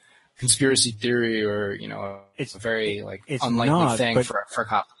of conspiracy theory or it's a very unlikely thing for a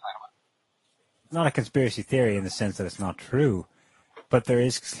cop to plant a weapon. Not a conspiracy theory in the sense that it's not true, but there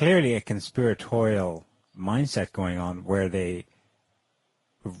is clearly a conspiratorial mindset going on where they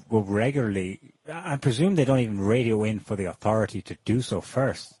will regularly, I presume they don't even radio in for the authority to do so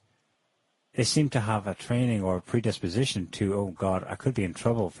first. They seem to have a training or a predisposition to, oh God, I could be in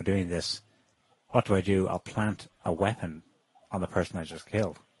trouble for doing this. What do? I'll plant a weapon on the person I just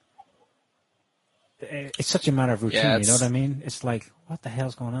killed. It's such a matter of routine, you know what I mean? It's like, what the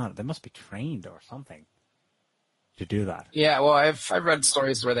hell's going on? They must be trained or something to do that. Yeah, well, I've read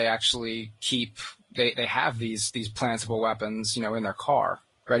stories where they actually they have these plantable weapons, in their car,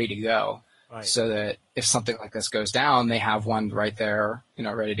 ready to go, right, so that if something like this goes down, they have one right there,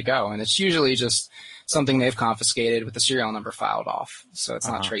 ready to go. And it's usually just something they've confiscated with the serial number filed off, so it's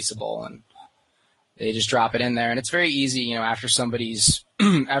not traceable, and they just drop it in there. And it's very easy, after somebody's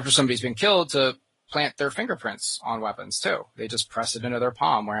been killed, to plant their fingerprints on weapons too. They just press it into their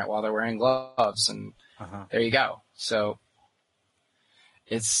palm while they're wearing gloves, and there you go. So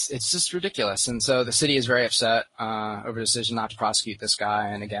it's just ridiculous. And so the city is very upset over the decision not to prosecute this guy.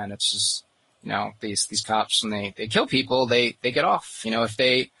 And again, it's just these cops, when they kill people, they get off. If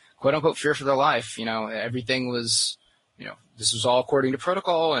they quote unquote fear for their life. Everything was, this was all according to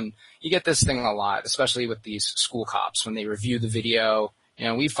protocol. And you get this thing a lot, especially with these school cops when they review the video.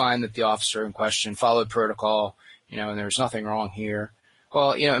 We find that the officer in question followed protocol, and there's nothing wrong here.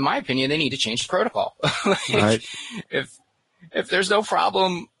 Well, in my opinion, they need to change the protocol. Right. If there's no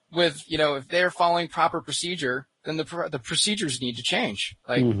problem with, if they're following proper procedure, then the procedures need to change.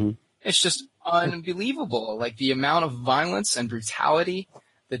 It's just unbelievable. The amount of violence and brutality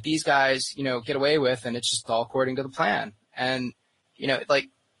that these guys, get away with, and it's just all according to the plan. And,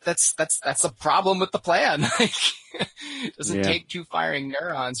 that's a problem with the plan. It doesn't take two firing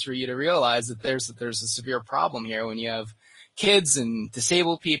neurons for you to realize that there's a severe problem here when you have kids and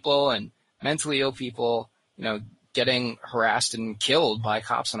disabled people and mentally ill people, getting harassed and killed by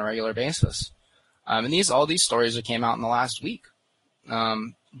cops on a regular basis. And all these stories that came out in the last week.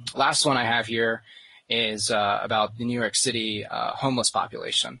 Last one I have here is about the New York City homeless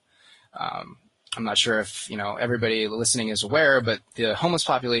population. I'm not sure if everybody listening is aware, but the homeless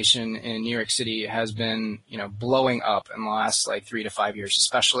population in New York City has been blowing up in the last 3 to 5 years,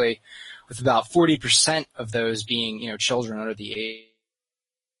 especially with about 40% of those being children under the age.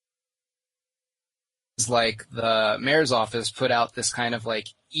 The mayor's office put out this kind of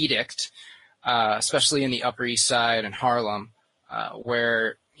edict, especially in the Upper East Side and Harlem,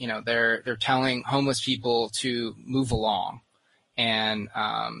 where they're telling homeless people to move along, and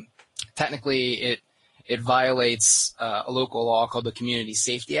technically it violates a local law called the Community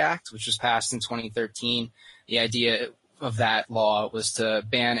Safety Act, which was passed in 2013. The idea of that law was to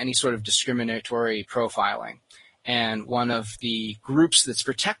ban any sort of discriminatory profiling. And one of the groups that's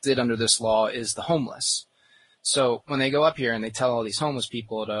protected under this law is the homeless. So when they go up here and they tell all these homeless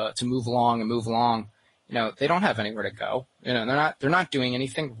people to move along, they don't have anywhere to go. They're not doing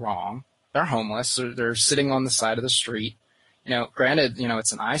anything wrong. They're homeless. They're sitting on the side of the street. Granted,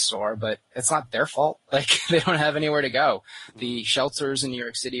 it's an eyesore, but it's not their fault. They don't have anywhere to go. The shelters in New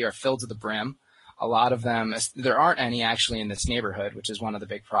York City are filled to the brim. A lot of them, there aren't any actually in this neighborhood, which is one of the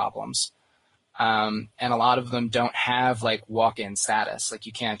big problems. And a lot of them don't have walk-in status.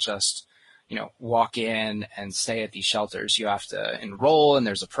 You can't just, walk in and stay at these shelters. You have to enroll, and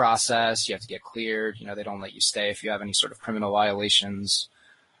there's a process. You have to get cleared. They don't let you stay if you have any sort of criminal violations.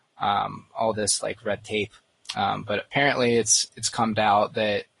 All this red tape. But apparently it's come out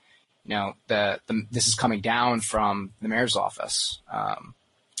that, this is coming down from the mayor's office.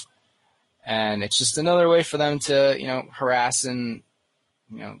 And it's just another way for them to, harass and,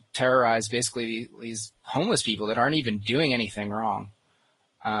 terrorize basically these homeless people that aren't even doing anything wrong.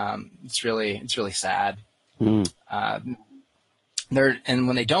 It's really sad. And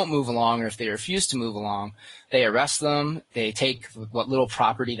when they don't move along, or if they refuse to move along, they arrest them. They take what little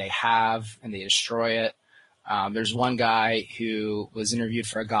property they have and they destroy it. There's one guy who was interviewed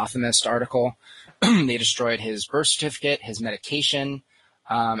for a Gothamist article. They destroyed his birth certificate, his medication,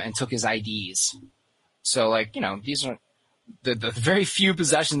 and took his IDs. So these are the very few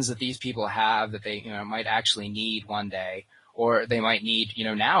possessions that these people have that they, might actually need one day, or they might need,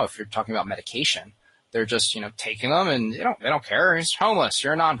 now if you're talking about medication, they're just, taking them and they don't care. He's homeless.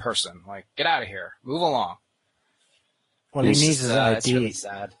 You're a non-person. Get out of here. Move along. Well, he needs his ID. It's really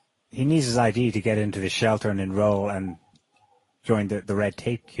sad. He needs his ID to get into the shelter and enroll and join the red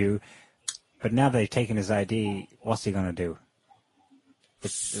tape queue. But now they've taken his ID, what's he going to do?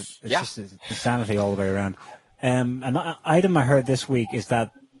 It's just insanity all the way around. An item I heard this week is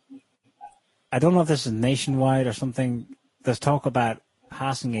that, I don't know if this is nationwide or something, there's talk about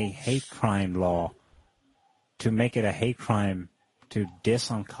passing a hate crime law to make it a hate crime to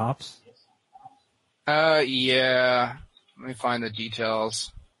diss on cops. Yeah. Let me find the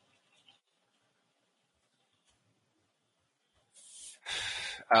details.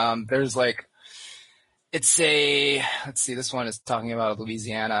 There's let's see, this one is talking about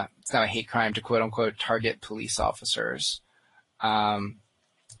Louisiana. It's now a hate crime to quote unquote target police officers, and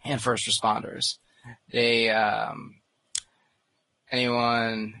first responders. This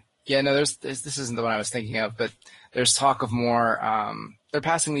isn't the one I was thinking of, but there's talk of more, they're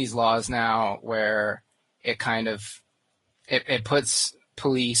passing these laws now where it kind of, it puts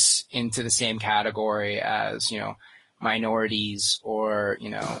police into the same category as, minorities or,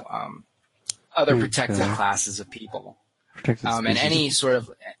 other protected classes of people. And any sort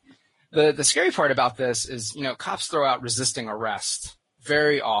of, the scary part about this is, cops throw out resisting arrest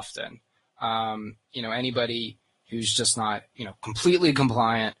very often. Anybody who's just not, completely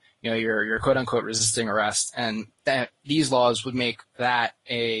compliant, you're quote unquote resisting arrest, and that these laws would make that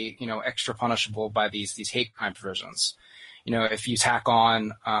a, extra punishable by these hate crime provisions. If you tack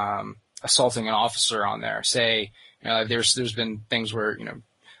on, assaulting an officer on there, say, there's been things where,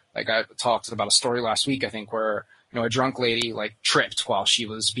 like I talked about a story last week, I think, where, a drunk lady like tripped while she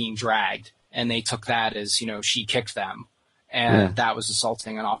was being dragged, and they took that as, she kicked them, and that was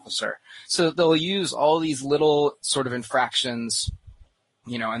assaulting an officer. So they'll use all these little sort of infractions,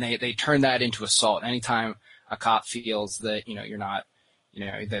 and they turn that into assault. Anytime a cop feels that, you're not,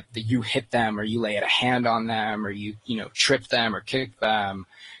 that you hit them or you lay a hand on them or you trip them or kick them,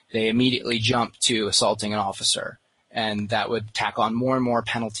 they immediately jump to assaulting an officer, and that would tack on more and more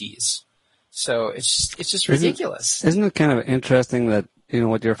penalties. So it's just ridiculous. Isn't it kind of interesting that,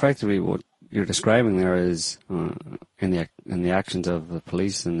 what you're describing there is, in the actions of the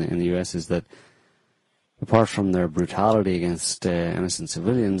police in the US, is that apart from their brutality against innocent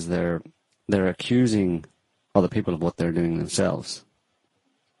civilians, they're accusing other people of what they're doing themselves.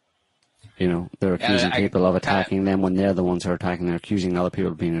 They're accusing people of attacking them when they're the ones who are attacking. They're accusing other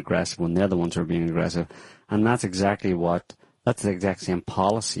people of being aggressive when they're the ones who are being aggressive. And that's the exact same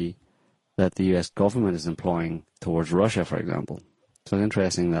policy that the US government is employing towards Russia, for example. So it's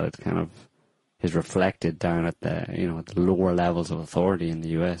interesting that it kind of is reflected down at the, at the lower levels of authority in the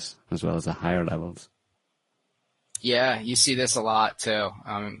US as well as the higher levels. Yeah, you see this a lot too.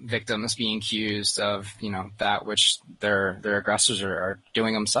 Victims being accused of, that which their aggressors are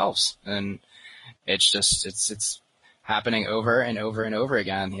doing themselves, and it's happening over and over and over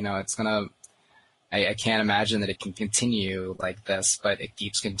again. I can't imagine that it can continue like this, but it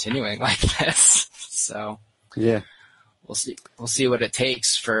keeps continuing like this. So yeah, we'll see what it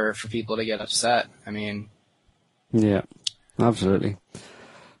takes for people to get upset. I mean, yeah, absolutely.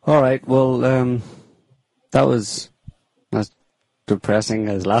 All right, well, that was as depressing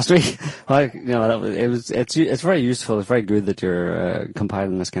as last week. It's very useful. It's very good that you're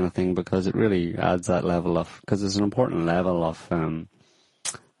compiling this kind of thing, because it really adds that level of, because it's an important level of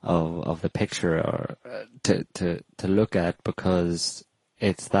the picture to look at, because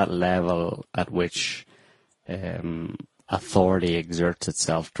it's that level at which authority exerts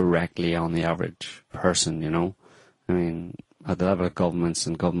itself directly on the average person. I mean, at the level of governments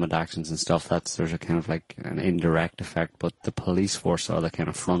and government actions and stuff, there's a kind of like an indirect effect, but the police force are the kind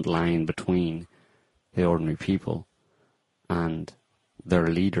of front line between the ordinary people and their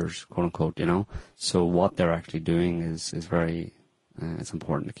leaders, quote unquote, So what they're actually doing is very, it's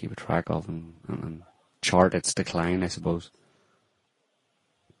important to keep a track of and chart its decline, I suppose.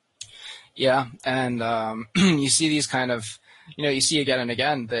 Yeah, and you see these kind of, you see again and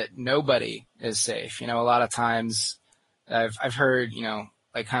again that nobody is safe. A lot of times I've heard,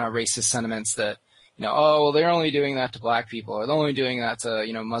 like kind of racist sentiments that, oh, well, they're only doing that to black people, or they're only doing that to,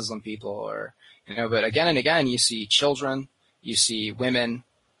 Muslim people, or, but again and again, you see children, you see women,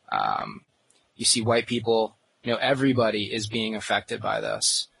 you see white people, everybody is being affected by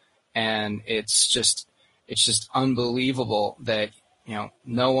this. And it's just unbelievable that,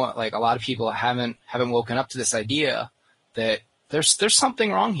 no one, like a lot of people haven't woken up to this idea that there's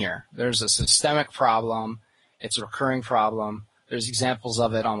something wrong here. There's a systemic problem. It's a recurring problem. There's examples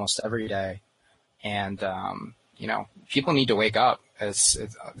of it almost every day. And, people need to wake up. It's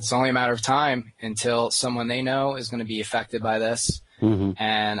only a matter of time until someone they know is going to be affected by this. Mm-hmm.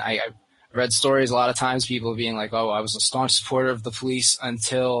 And I read stories a lot of times, people being like, oh, I was a staunch supporter of the police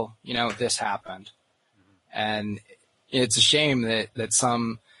until, this happened. And it's a shame that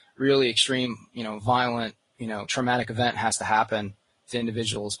some really extreme, violent, traumatic event has to happen to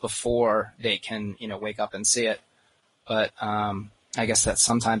individuals before they can, wake up and see it. But I guess that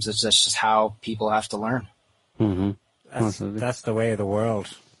sometimes it's just how people have to learn. Mm-hmm. That's the way of the world,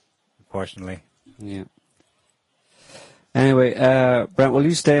 unfortunately. Yeah. Anyway, Brent, will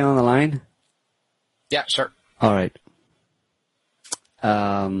you stay on the line? Yeah, sure. All right.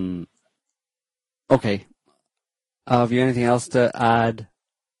 Okay. Have you anything else to add,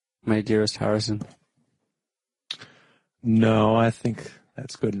 my dearest Harrison? No, I think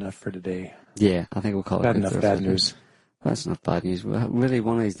that's good enough for today. Yeah, I think we'll call it. Bad enough bad news. That's not bad news. Really,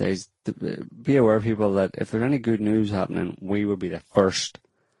 one of these days, be aware, people, that if there's any good news happening, we will be the first.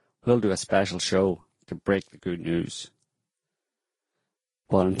 We'll do a special show to break the good news.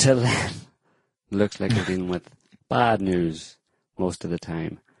 But until then, it looks like we're dealing with bad news most of the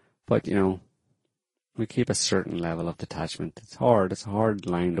time. But, we keep a certain level of detachment. It's hard. It's a hard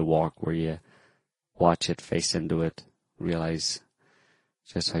line to walk where you watch it, face into it, realize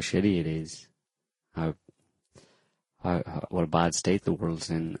just how shitty it is, what a bad state the world's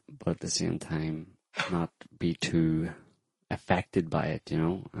in, but at the same time not be too affected by it,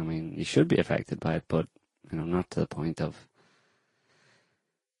 I mean, you should be affected by it, but, not to the point of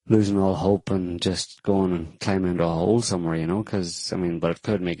losing all hope and just going and climbing into a hole somewhere, because, but it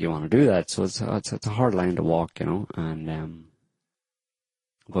could make you want to do that, so it's a hard line to walk, and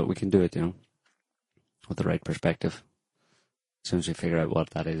but we can do it, with the right perspective. As soon as we figure out what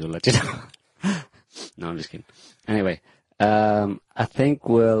that is, we'll let you know. No, I'm just kidding. Anyway, I think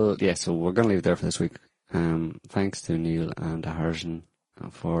so we're going to leave it there for this week. Thanks to Neil and to Harrison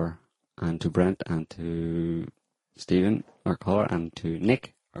and to Brent and to Stephen, our caller, and to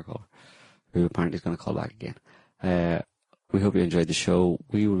Nick, our caller, who apparently is going to call back again. We hope you enjoyed the show.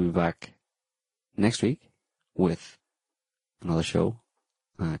 We will be back next week with another show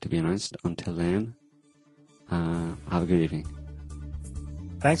to be announced. Until then, have a good evening.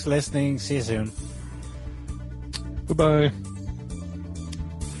 Thanks for listening. See you soon. Goodbye.